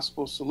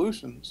possible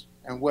solutions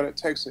and what it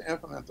takes to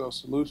implement those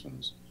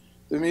solutions,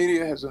 the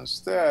media has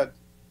instead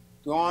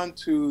gone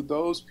to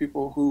those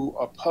people who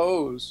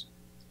oppose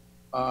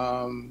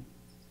or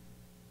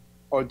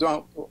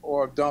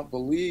don't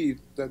believe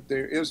that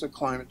there is a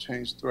climate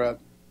change threat,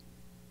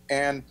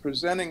 and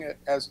presenting it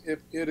as if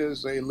it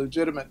is a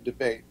legitimate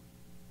debate.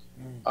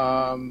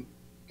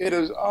 It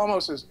is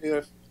almost as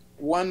if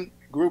one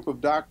group of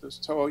doctors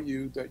told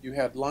you that you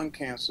had lung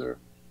cancer,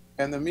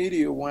 and the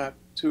media went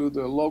to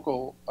the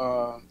local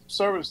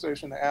service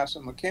station to ask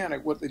a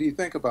mechanic, what did he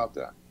think about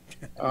that?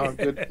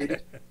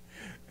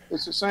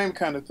 It's the same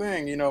kind of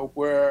thing,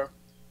 where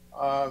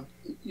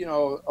you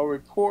know, a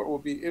report will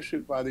be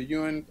issued by the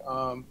UN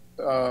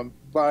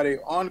body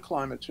on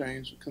climate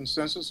change,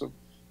 consensus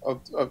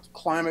of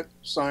climate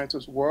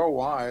scientists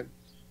worldwide,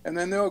 and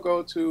then they'll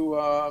go to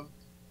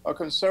a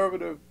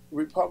conservative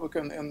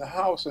Republican in the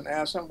House and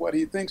ask him what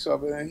he thinks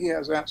of it, and he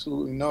has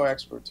absolutely no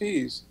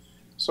expertise.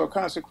 So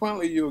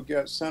consequently, you'll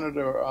get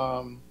Senator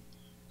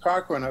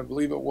Cochran, I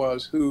believe it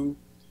was, who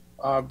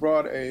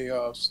brought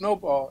a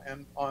snowball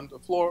on the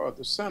floor of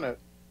the Senate,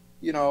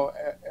 you know,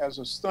 as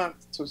a stunt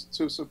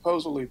to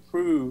supposedly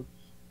prove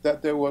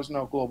that there was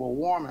no global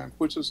warming,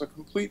 which is a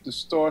complete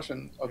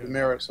distortion of the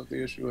merits of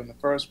the issue in the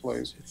first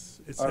place.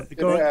 It's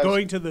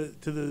going to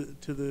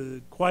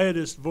the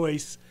quietest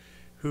voice,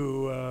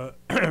 who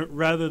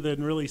rather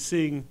than really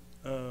seeing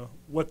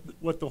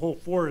what the whole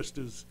forest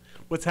is,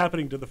 what's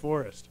happening to the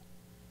forest.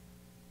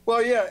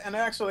 Well, yeah, and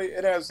actually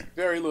it has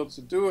very little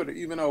to do with it,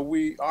 even though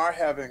we are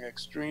having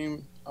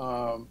extreme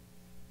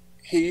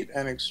heat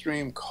and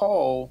extreme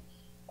cold.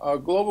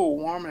 Global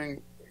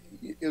warming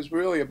is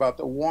really about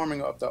the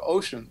warming of the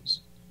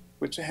oceans,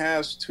 which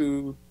has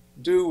to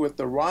do with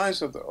the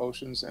rise of the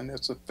oceans and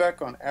its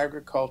effect on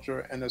agriculture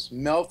and its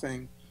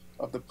melting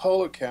of the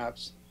polar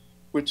caps,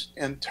 which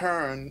in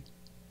turn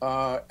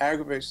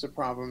aggravates the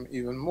problem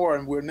even more.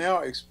 And we're now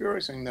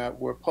experiencing that,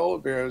 where polar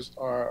bears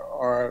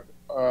are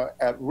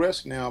at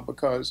risk now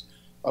because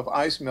of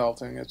ice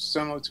melting. It's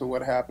similar to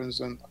what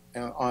happens in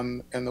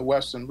the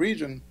western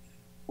region,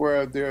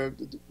 where their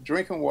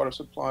drinking water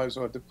supplies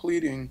are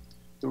depleting,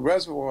 the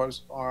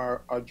reservoirs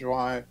are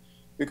dry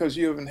because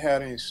you haven't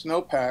had any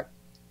snowpack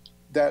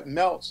that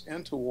melts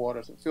into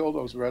water to fill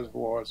those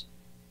reservoirs,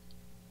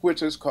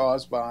 which is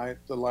caused by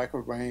the lack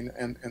of rain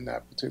in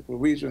that particular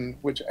region,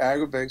 which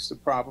aggravates the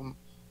problem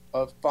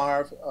of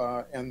fire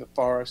in the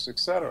forests, et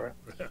cetera.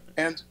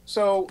 And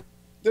so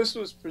this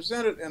was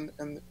presented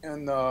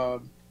in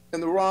the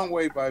wrong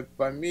way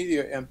by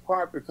media, in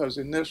part because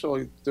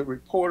initially the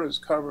reporters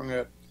covering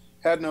it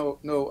had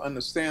no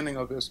understanding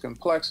of this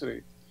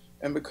complexity.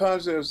 And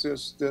because there's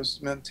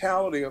this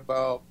mentality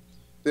about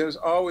there's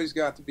always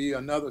got to be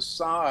another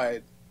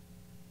side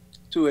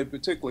to a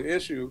particular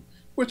issue,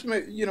 which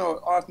may, you know,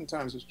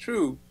 oftentimes is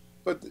true,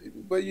 but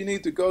you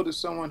need to go to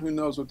someone who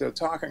knows what they're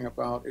talking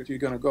about if you're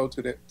going to go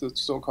to the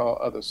so-called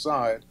other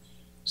side.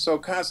 So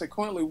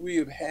consequently, we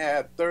have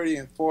had 30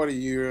 and 40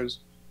 years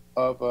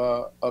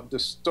of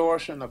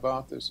distortion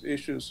about this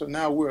issue. So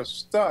now we're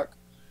stuck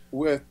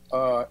with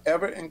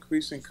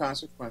ever-increasing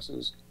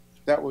consequences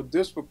that will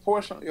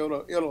disproportionately,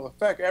 it'll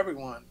affect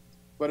everyone,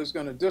 but it's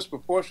going to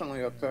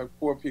disproportionately affect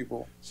poor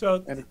people,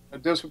 and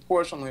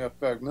disproportionately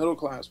affect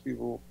middle-class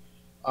people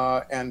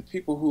and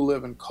people who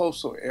live in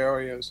coastal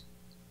areas,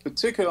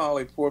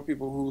 particularly poor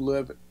people who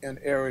live in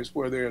areas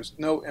where there's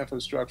no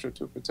infrastructure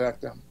to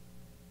protect them.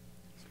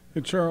 Hey,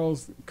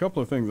 Charles, a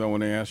couple of things I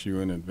want to ask you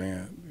in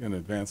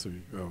advance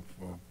of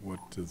what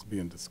is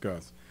being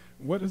discussed.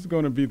 What is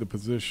going to be the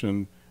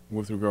position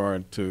with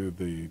regard to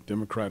the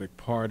Democratic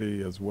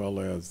Party as well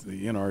as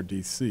the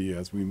NRDC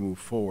as we move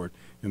forward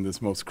in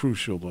this most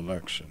crucial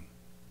election?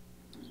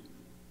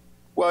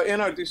 Well,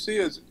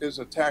 NRDC is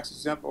a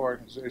tax-exempt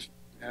organization,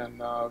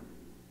 and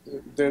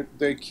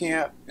they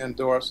can't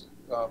endorse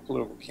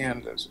political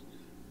candidates.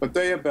 But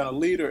they have been a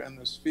leader in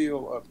this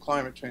field of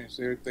climate change.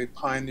 They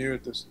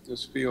pioneered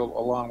this field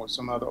along with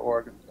some other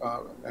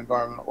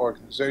environmental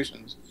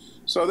organizations.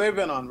 So they've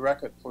been on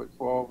record for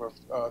over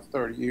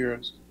 30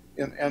 years.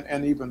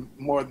 And even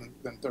more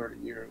than 30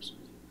 years,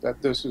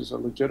 that this is a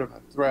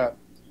legitimate threat.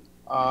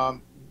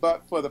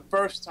 But for the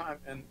first time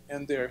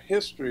in their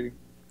history,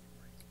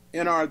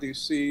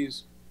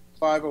 NRDC's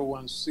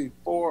 501c4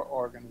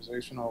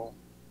 organizational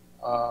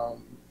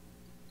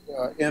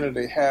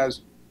entity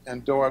has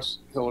endorsed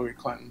Hillary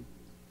Clinton,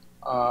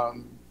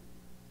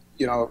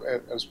 you know,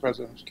 as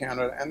president of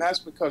Canada, and that's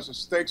because the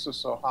stakes are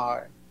so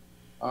high.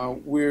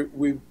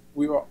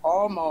 We are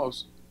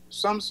almost,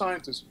 some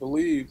scientists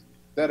believe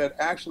that it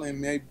actually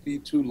may be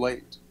too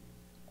late.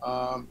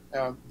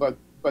 But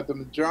the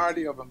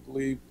majority of them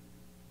believe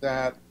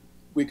that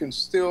we can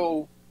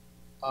still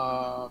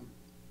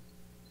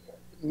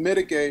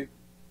mitigate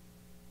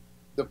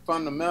the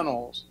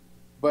fundamentals,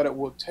 but it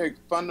will take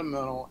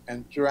fundamental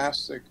and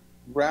drastic,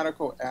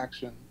 radical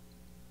action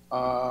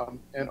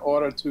in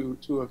order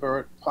to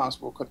avert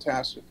possible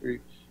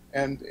catastrophe.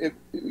 And it,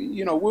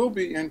 you know, we'll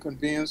be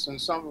inconvenienced, and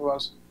some of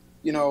us,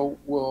 you know,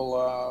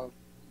 will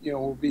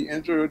be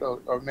injured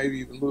or maybe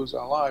even lose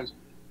our lives.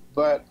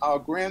 But our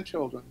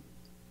grandchildren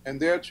and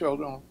their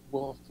children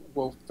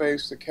will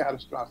face the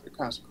catastrophic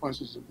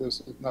consequences of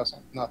this if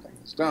nothing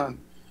is done.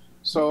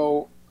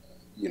 So,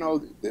 you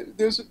know,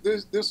 this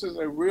is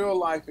a real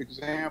life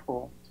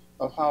example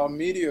of how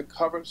media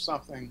covers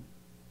something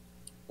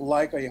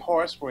like a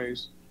horse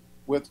race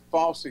with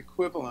false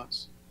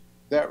equivalence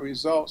that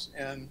results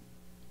in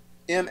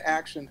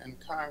inaction in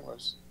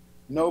Congress,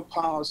 no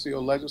policy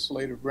or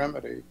legislative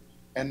remedy,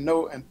 and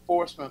no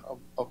enforcement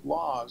of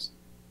laws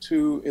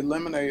to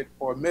eliminate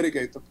or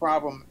mitigate the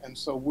problem. And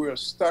so we're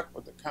stuck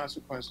with the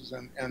consequences,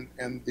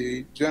 and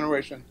the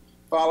generation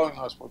following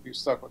us will be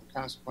stuck with the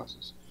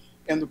consequences.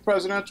 In the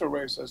presidential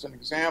race, as an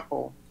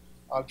example,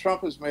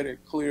 Trump has made it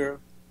clear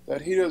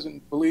that he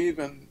doesn't believe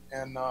in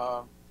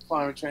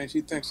climate change.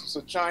 He thinks it's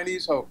a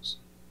Chinese hoax.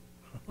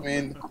 I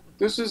mean,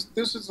 this is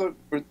the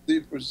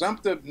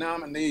presumptive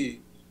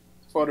nominee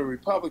for the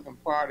Republican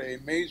Party, a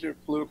major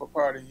political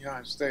party in the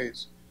United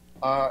States,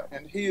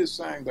 and he is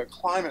saying that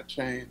climate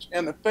change,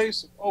 in the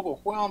face of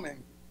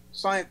overwhelming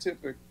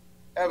scientific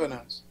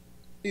evidence,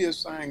 he is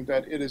saying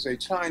that it is a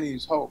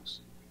Chinese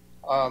hoax.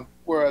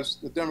 Whereas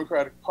the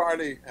Democratic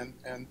Party and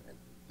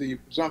the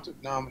presumptive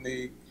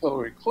nominee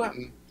Hillary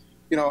Clinton,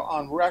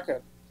 on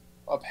record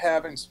of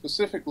having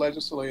specific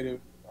legislative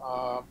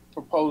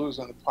proposals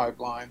in the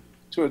pipeline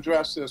to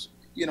address this,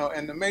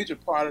 and the major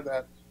part of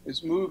that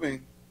is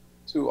moving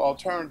to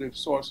alternative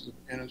sources of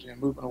energy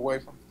and moving away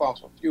from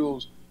fossil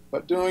fuels,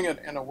 but doing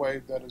it in a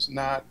way that is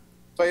not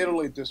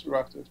fatally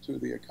disruptive to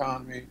the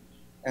economy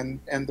and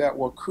that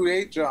will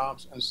create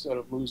jobs instead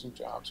of losing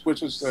jobs,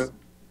 which is the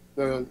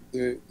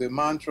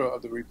mantra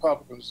of the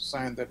Republicans,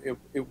 saying that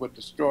it would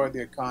destroy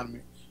the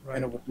economy. Right.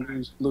 And it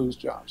would lose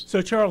jobs.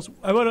 So, Charles,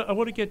 I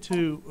want to get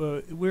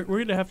to. We're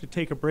going to have to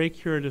take a break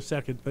here in a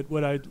second. But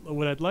what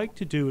I'd like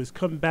to do is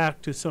come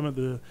back to some of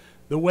the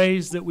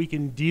ways that we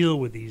can deal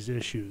with these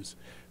issues,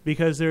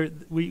 because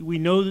we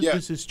know that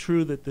this is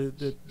true. That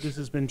this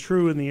has been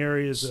true in the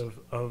areas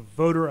of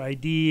voter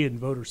ID and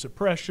voter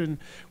suppression.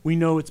 We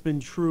know it's been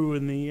true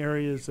in the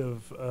areas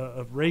of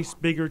race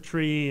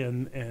bigotry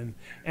and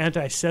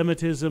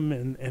anti-Semitism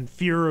and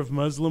fear of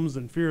Muslims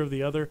and fear of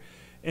the other.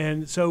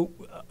 And so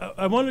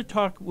I want to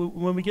talk,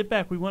 when we get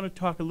back, we want to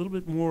talk a little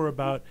bit more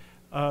about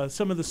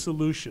some of the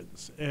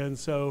solutions. And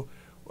so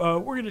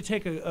we're going to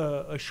take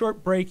a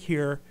short break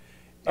here,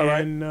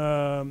 and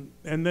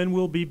then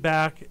we'll be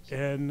back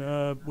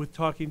with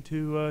talking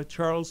to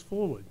Charles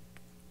Fulwood.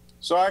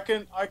 So I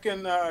can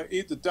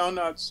eat the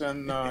donuts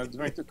and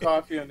drink the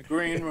coffee in the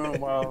green room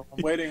while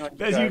I'm waiting on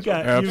you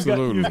guys.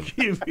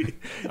 Absolutely.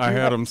 I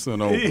had them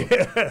sent over.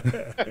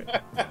 Yeah.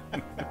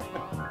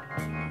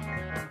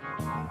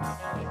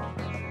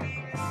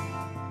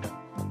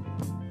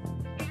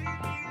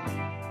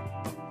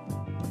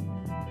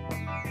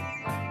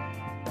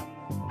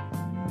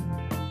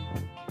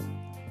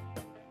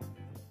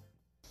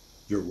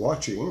 You're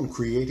watching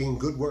Creating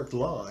Good Work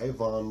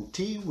Live on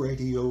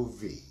T-Radio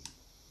V.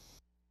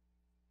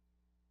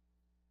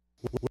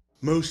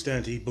 Most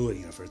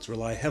anti-bullying efforts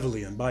rely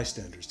heavily on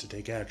bystanders to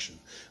take action,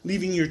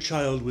 leaving your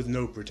child with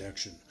no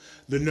protection.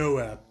 The No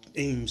app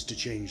aims to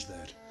change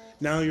that.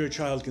 Now your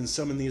child can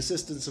summon the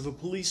assistance of a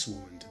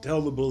policewoman to tell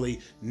the bully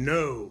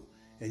no,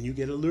 and you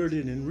get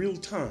alerted in real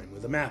time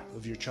with a map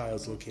of your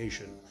child's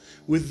location.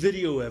 With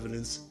video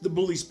evidence, the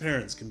bully's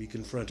parents can be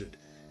confronted,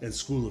 and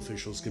school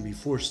officials can be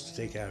forced to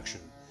take action.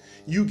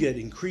 You get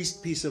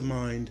increased peace of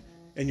mind,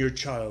 and your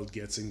child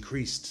gets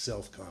increased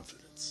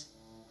self-confidence.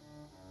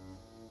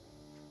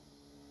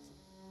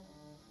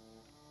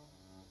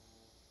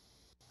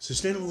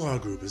 Sustainable Law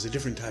Group is a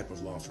different type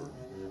of law firm.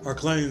 Our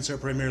clients are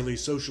primarily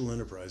social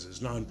enterprises,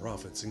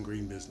 nonprofits, and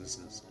green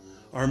businesses.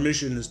 Our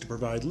mission is to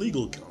provide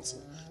legal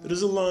counsel that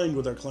is aligned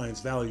with our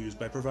clients' values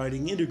by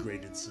providing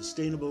integrated,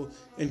 sustainable,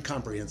 and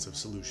comprehensive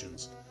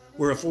solutions.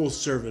 We're a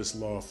full-service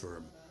law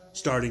firm.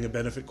 Starting a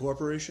benefit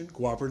corporation,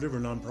 cooperative, or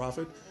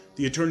nonprofit,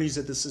 the attorneys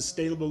at the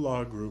Sustainable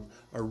Law Group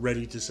are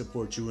ready to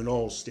support you in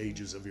all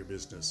stages of your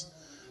business.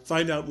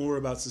 Find out more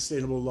about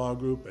Sustainable Law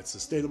Group at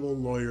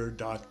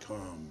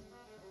sustainablelawyer.com.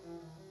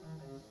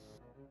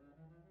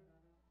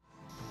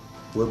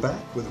 We're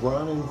back with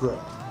Ron and Greg.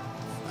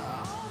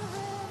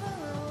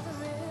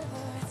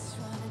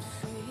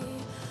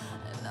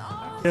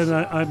 And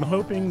I'm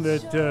hoping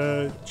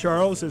that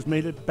Charles has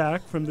made it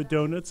back from the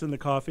donuts and the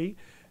coffee.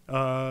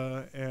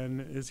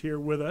 And is here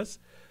with us.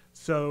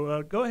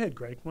 So go ahead,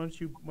 Greg. Why don't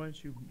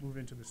you move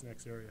into this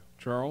next area?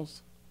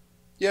 Charles?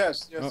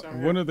 Yes, I'm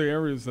here. One of the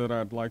areas that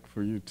I'd like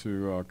for you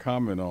to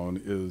comment on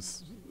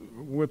is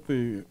with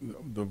the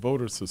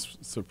voter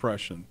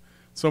suppression.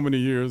 So many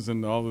years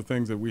and all the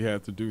things that we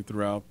had to do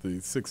throughout the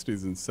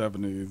 60s and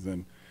 70s,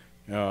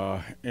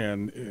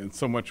 and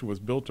so much was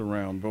built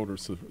around voter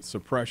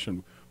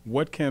suppression.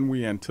 What can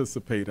we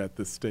anticipate at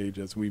this stage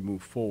as we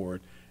move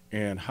forward,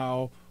 and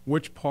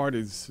which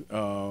parties,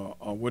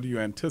 what do you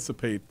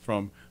anticipate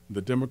from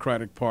the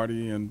Democratic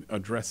Party in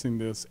addressing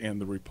this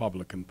and the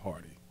Republican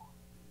Party?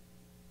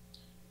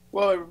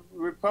 Well, the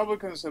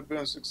Republicans have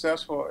been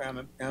successful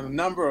in a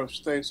number of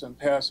states in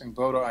passing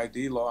voter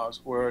ID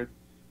laws where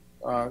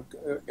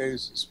a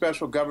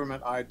special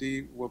government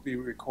ID will be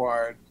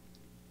required.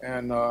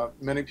 And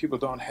many people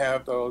don't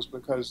have those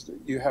because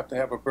you have to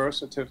have a birth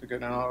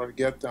certificate in order to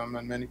get them,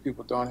 and many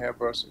people don't have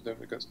birth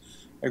certificates,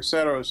 et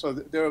cetera. So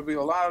there will be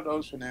a lot of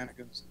those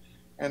shenanigans.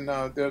 And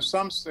there are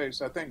some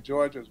states, I think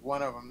Georgia is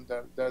one of them,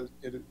 that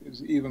it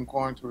is even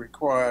going to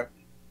require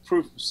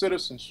proof of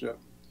citizenship.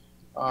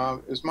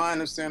 It's my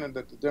understanding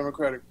that the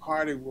Democratic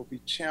Party will be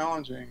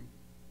challenging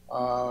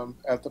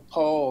at the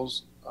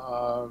polls,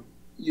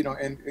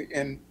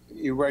 in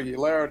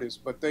irregularities,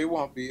 but they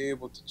won't be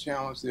able to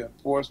challenge the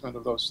enforcement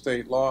of those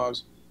state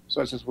laws,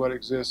 such as what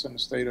exists in the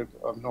state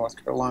of North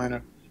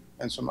Carolina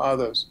and some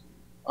others.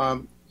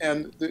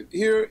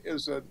 Here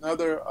is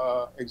another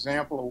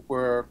example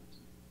where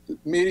the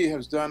media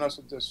has done us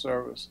a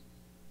disservice.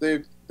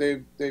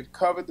 They've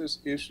covered this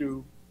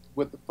issue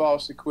with the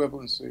false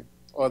equivalency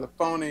or the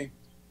phony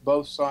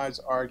both sides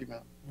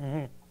argument.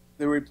 Mm-hmm.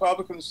 The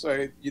Republicans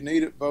say you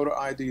needed voter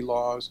ID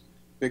laws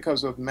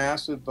because of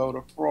massive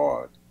voter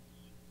fraud.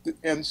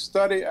 And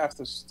study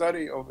after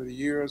study over the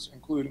years,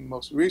 including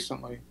most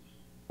recently,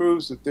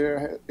 proves that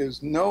there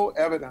is no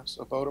evidence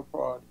of voter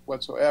fraud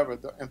whatsoever.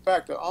 In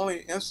fact, the only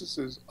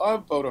instances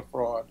of voter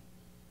fraud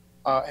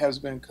has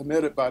been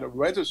committed by the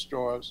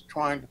registrars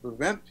trying to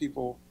prevent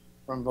people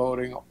from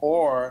voting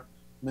or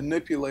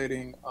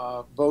manipulating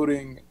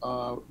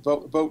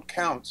vote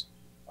counts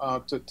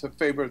to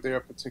favor their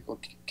particular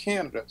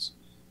candidates.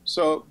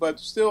 So, but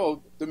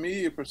still, the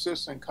media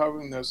persists in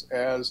covering this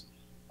as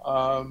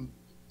a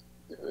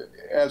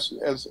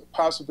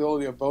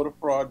possibility of voter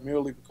fraud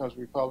merely because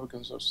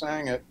Republicans are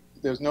saying it.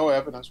 There's no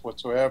evidence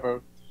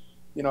whatsoever,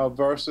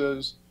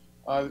 versus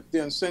the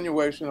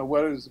insinuation of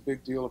what is the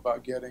big deal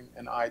about getting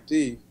an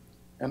ID.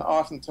 And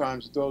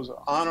oftentimes those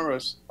are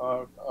onerous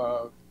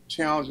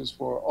challenges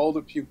for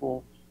older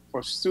people,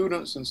 for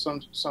students in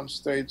some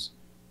states.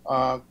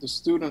 The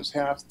students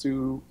have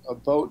to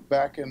vote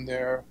back in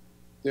their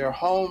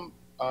home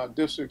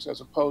districts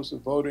as opposed to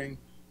voting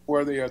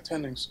where they are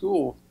attending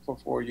school for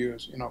 4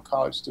 years,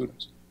 college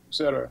students, et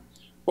cetera.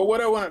 But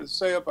what I wanted to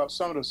say about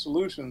some of the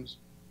solutions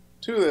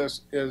to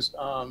this is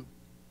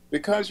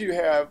because you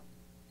have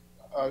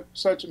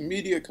such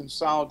media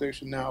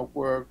consolidation now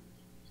where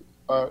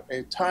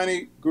a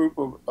tiny group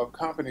of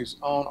companies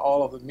own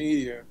all of the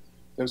media,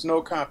 there's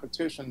no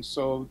competition.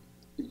 So,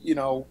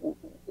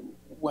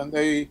 when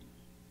they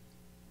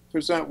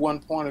present one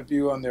point of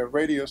view on their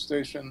radio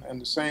station and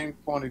the same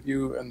point of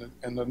view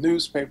in the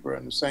newspaper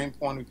and the same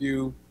point of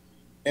view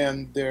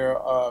in their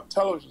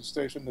television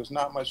station, there's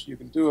not much you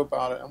can do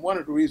about it. And one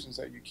of the reasons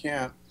that you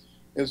can't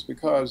is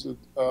because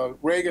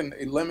Reagan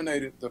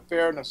eliminated the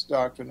fairness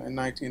doctrine in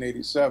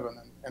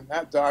 1987. And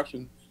that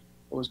doctrine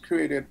was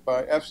created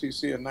by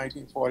FCC in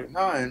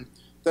 1949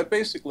 that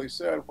basically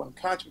said when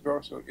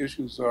controversial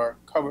issues are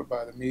covered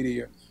by the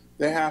media,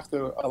 they have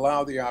to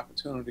allow the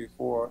opportunity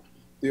for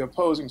the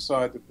opposing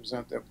side to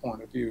present their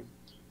point of view.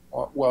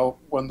 Well,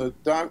 when the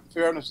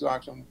fairness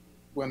doctrine,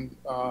 when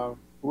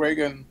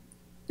Reagan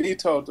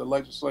vetoed the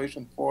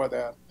legislation for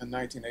that in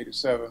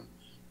 1987,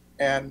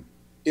 and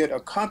it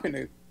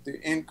accompanied the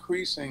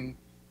increasing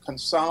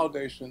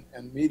consolidation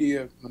and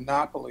media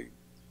monopoly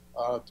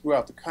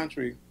throughout the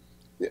country,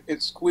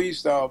 it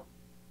squeezed out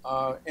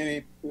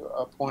any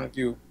point of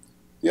view.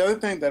 The other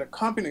thing that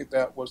accompanied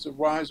that was the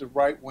rise of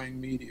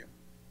right-wing media,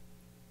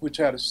 which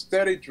had a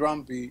steady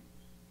drumbeat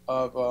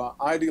of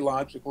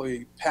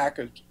ideologically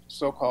packaged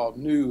so-called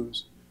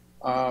news.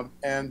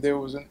 And there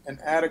was an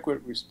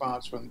inadequate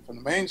response from the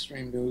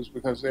mainstream news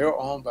because they were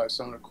owned by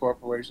some of the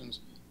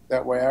corporations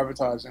that were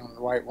advertising on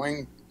the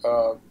right-wing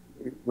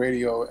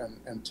radio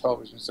and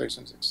television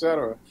stations, et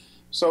cetera.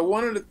 So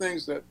one of the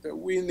things that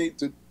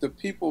the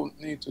people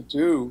need to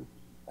do,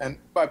 and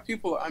by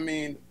people I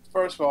mean,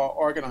 first of all,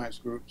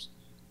 organized groups,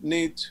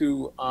 need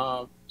to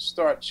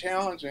start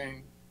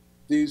challenging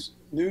these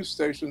news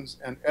stations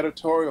and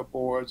editorial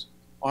boards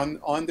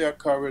on their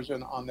coverage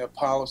and on their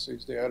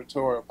policies, their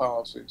editorial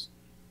policies.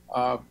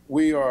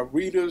 We are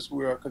readers,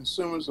 we are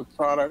consumers of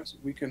products,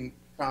 we can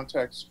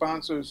contact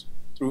sponsors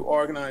through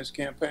organized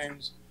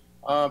campaigns.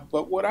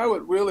 But what I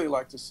would really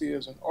like to see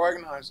is an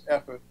organized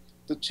effort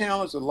to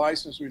challenge the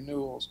license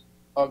renewals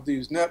of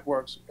these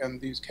networks and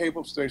these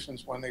cable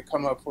stations when they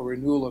come up for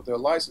renewal of their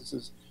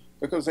licenses,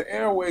 because the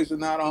airways are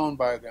not owned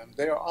by them.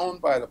 They are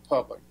owned by the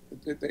public.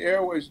 The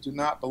airways do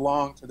not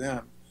belong to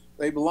them.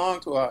 They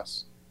belong to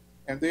us.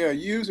 And they are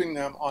using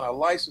them on a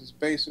license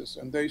basis,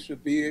 and we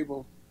should be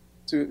able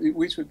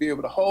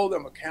to hold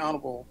them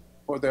accountable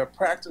for their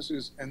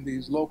practices in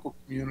these local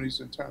communities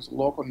in terms of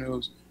local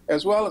news,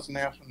 as well as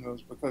national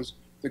news, because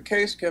the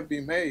case can be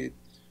made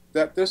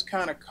that this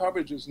kind of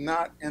coverage is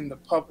not in the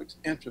public's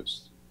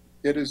interest.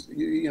 It is,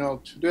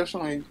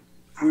 traditionally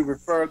we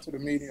refer to the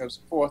media as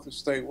the fourth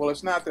estate. Well,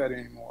 it's not that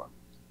anymore.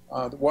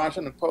 The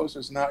Washington Post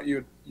is not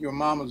your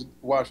mama's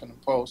Washington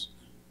Post.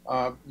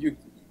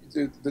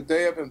 The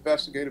day of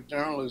investigative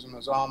journalism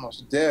is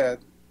almost dead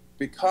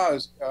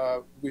because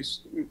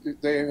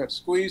they have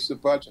squeezed the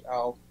budget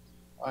out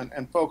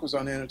and focus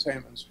on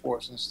entertainment and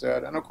sports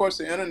instead. And of course,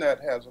 the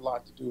internet has a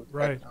lot to do with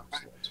right.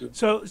 economics too.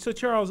 So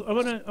Charles, I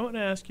want to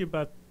ask you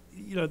about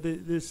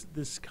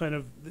this kind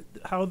of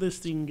how this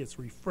thing gets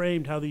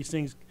reframed, how these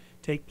things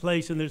take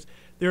place, and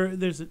there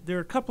are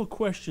a couple of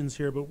questions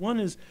here. But one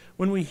is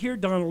when we hear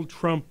Donald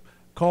Trump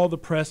call the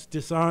press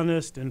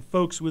dishonest and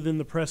folks within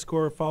the press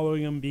corps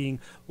following him being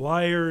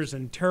liars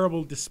and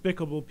terrible,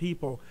 despicable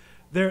people,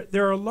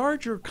 there are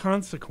larger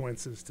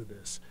consequences to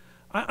this.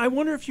 I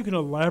wonder if you can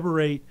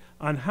elaborate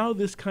on how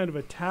this kind of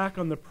attack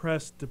on the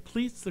press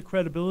depletes the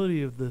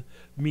credibility of the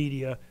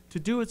media to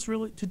do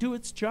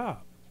its job.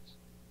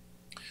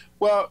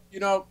 Well,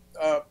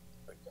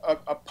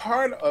 a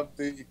part of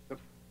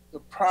the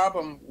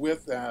problem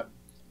with that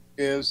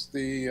is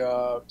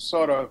the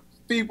sort of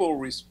feeble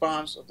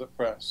response of the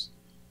press.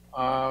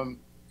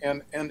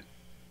 And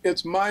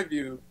it's my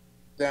view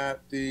that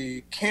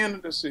the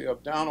candidacy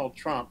of Donald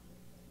Trump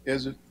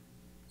is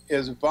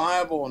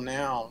viable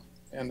now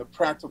in the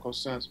practical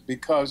sense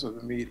because of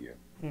the media.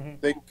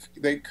 Mm-hmm.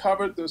 They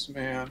covered this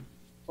man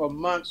for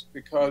months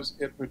because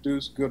it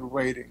produced good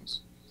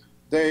ratings.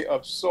 They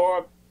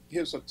absorbed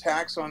his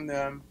attacks on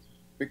them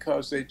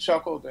because they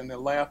chuckled and they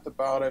laughed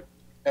about it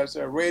as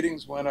their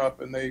ratings went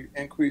up and they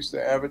increased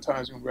their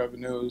advertising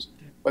revenues.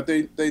 But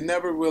they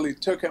never really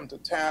took him to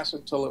task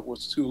until it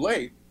was too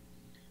late.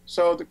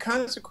 So the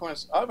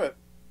consequence of it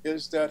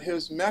is that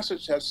his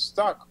message has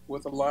stuck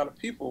with a lot of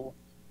people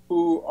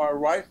who are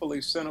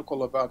rightfully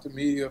cynical about the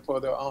media for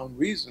their own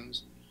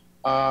reasons.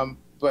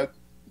 But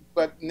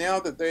now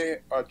that they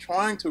are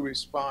trying to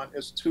respond,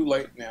 it's too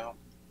late now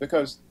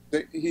because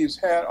he's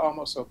had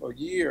almost a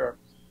year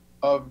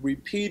of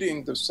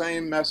repeating the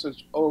same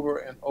message over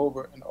and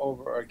over and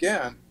over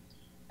again.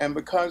 And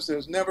because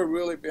there's never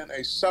really been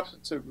a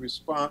substantive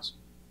response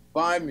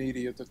by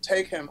media to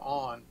take him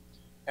on,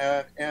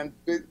 and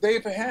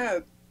they've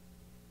had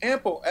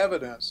ample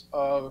evidence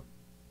of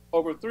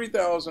over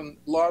 3,000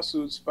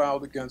 lawsuits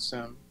filed against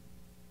him,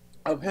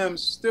 of him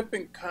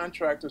stiffing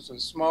contractors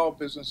and small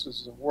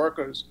businesses and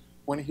workers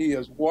when he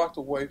has walked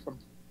away from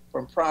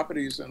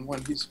properties and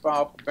when he's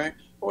filed for bank.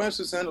 For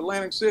instance, in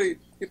Atlantic City,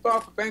 he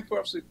filed for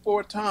bankruptcy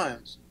 4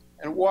 times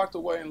and walked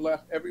away and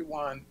left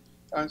everyone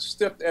and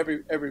stiffed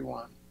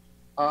everyone.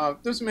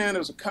 This man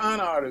is a con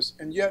artist,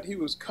 and yet he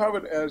was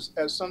covered as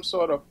some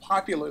sort of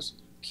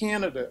populist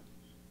candidate,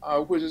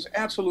 which is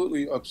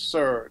absolutely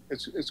absurd.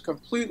 It's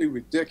completely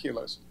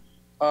ridiculous.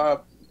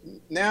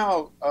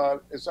 Now,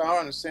 as I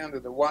understand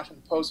it, the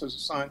Washington Post has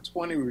assigned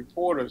 20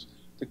 reporters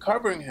to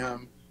covering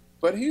him,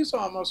 but he's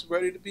almost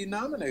ready to be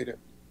nominated.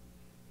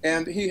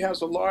 And he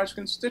has a large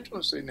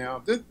constituency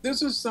now.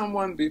 This is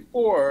someone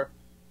before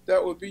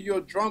that would be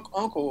your drunk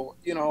uncle,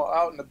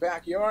 out in the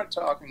backyard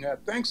talking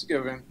at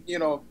Thanksgiving,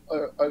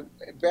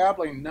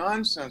 babbling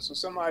nonsense, or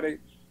somebody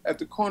at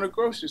the corner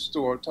grocery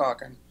store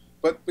talking.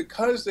 But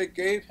because they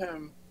gave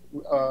him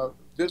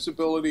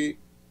visibility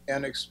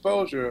and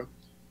exposure,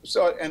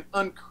 so an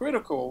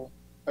uncritical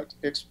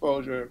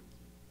exposure,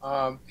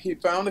 he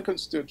found a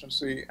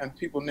constituency, and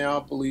people now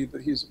believe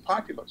that he's a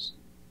populist.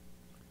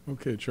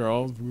 Okay,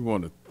 Charles, we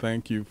want to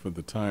thank you for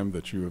the time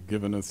that you have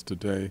given us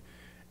today.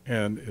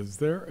 And is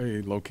there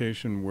a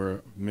location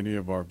where many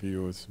of our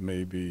viewers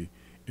may be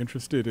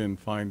interested in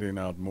finding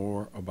out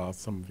more about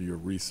some of your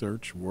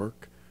research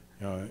work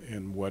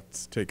and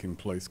what's taking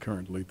place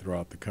currently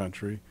throughout the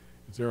country?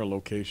 Is there a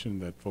location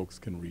that folks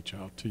can reach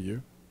out to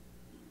you?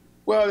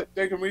 Well,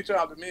 they can reach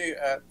out to me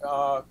at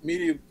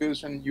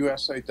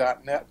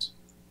MediaVisionUSA.net,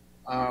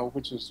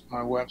 which is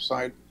my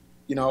website,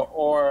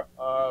 or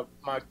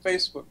my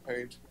Facebook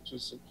page, which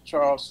is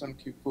Charles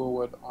Simke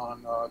Fulwood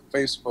on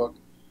Facebook.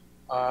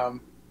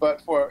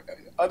 But for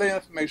other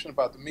information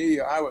about the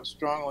media, I would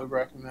strongly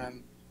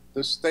recommend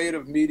The State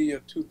of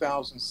Media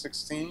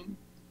 2016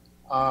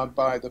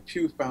 by the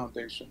Pew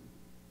Foundation.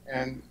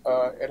 And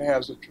it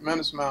has a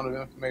tremendous amount of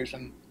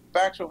information,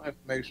 factual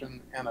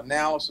information, and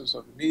analysis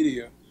of the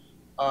media.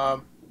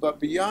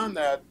 But beyond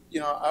that,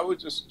 I would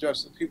just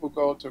suggest that people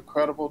go to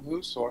credible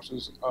news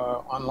sources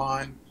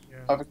online,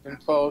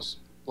 Huffington Post,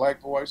 Black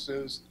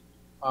Voices.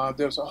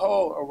 There's a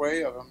whole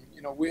array of them.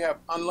 We have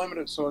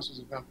unlimited sources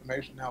of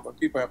information now, but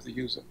people have to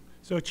use it.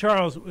 So,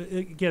 Charles,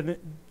 again,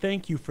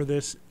 thank you for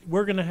this.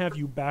 We're going to have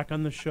you back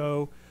on the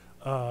show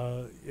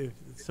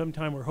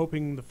sometime. We're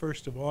hoping the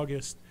 1st of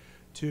August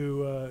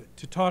to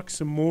talk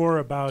some more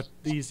about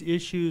these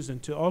issues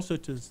and to also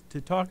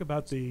to talk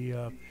about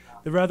the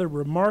rather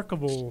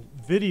remarkable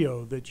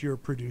video that you're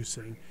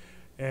producing.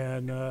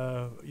 And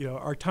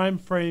our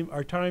time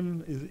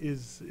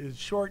is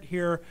short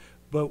here,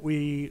 but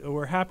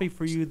we're happy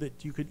for you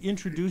that you could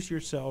introduce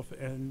yourself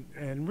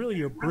and really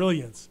your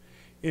brilliance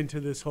into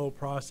this whole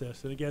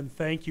process. And again,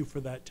 thank you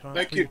for that time.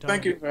 Thank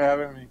you for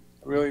having me.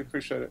 I really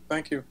appreciate it.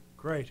 Thank you.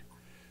 Great.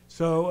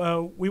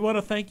 So we want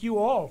to thank you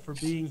all for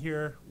being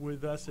here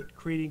with us at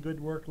Creating Good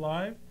Work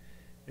Live.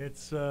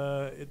 This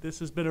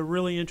has been a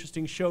really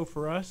interesting show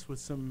for us with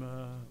some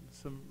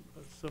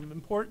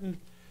important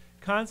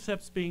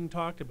concepts being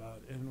talked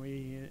about, and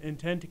we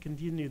intend to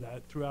continue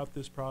that throughout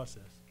this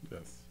process.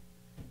 Yes.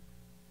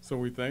 So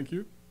we thank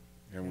you,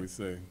 and we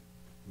say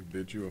we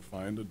bid you a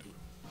fine adieu.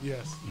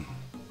 Yes.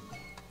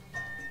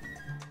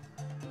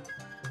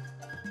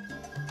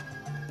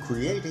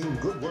 Creating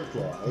Good Work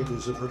Live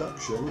is a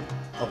production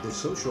of the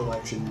Social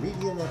Action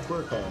Media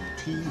Network on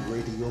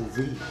T-Radio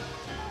V.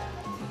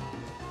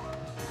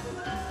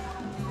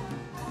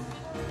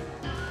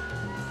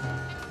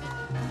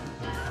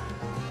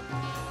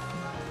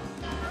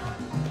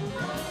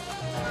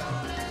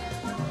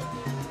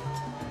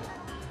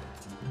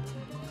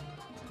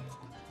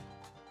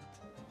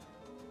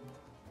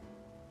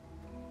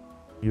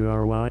 You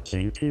are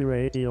watching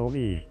T-Radio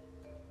V,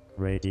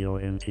 Radio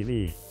and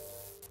TV.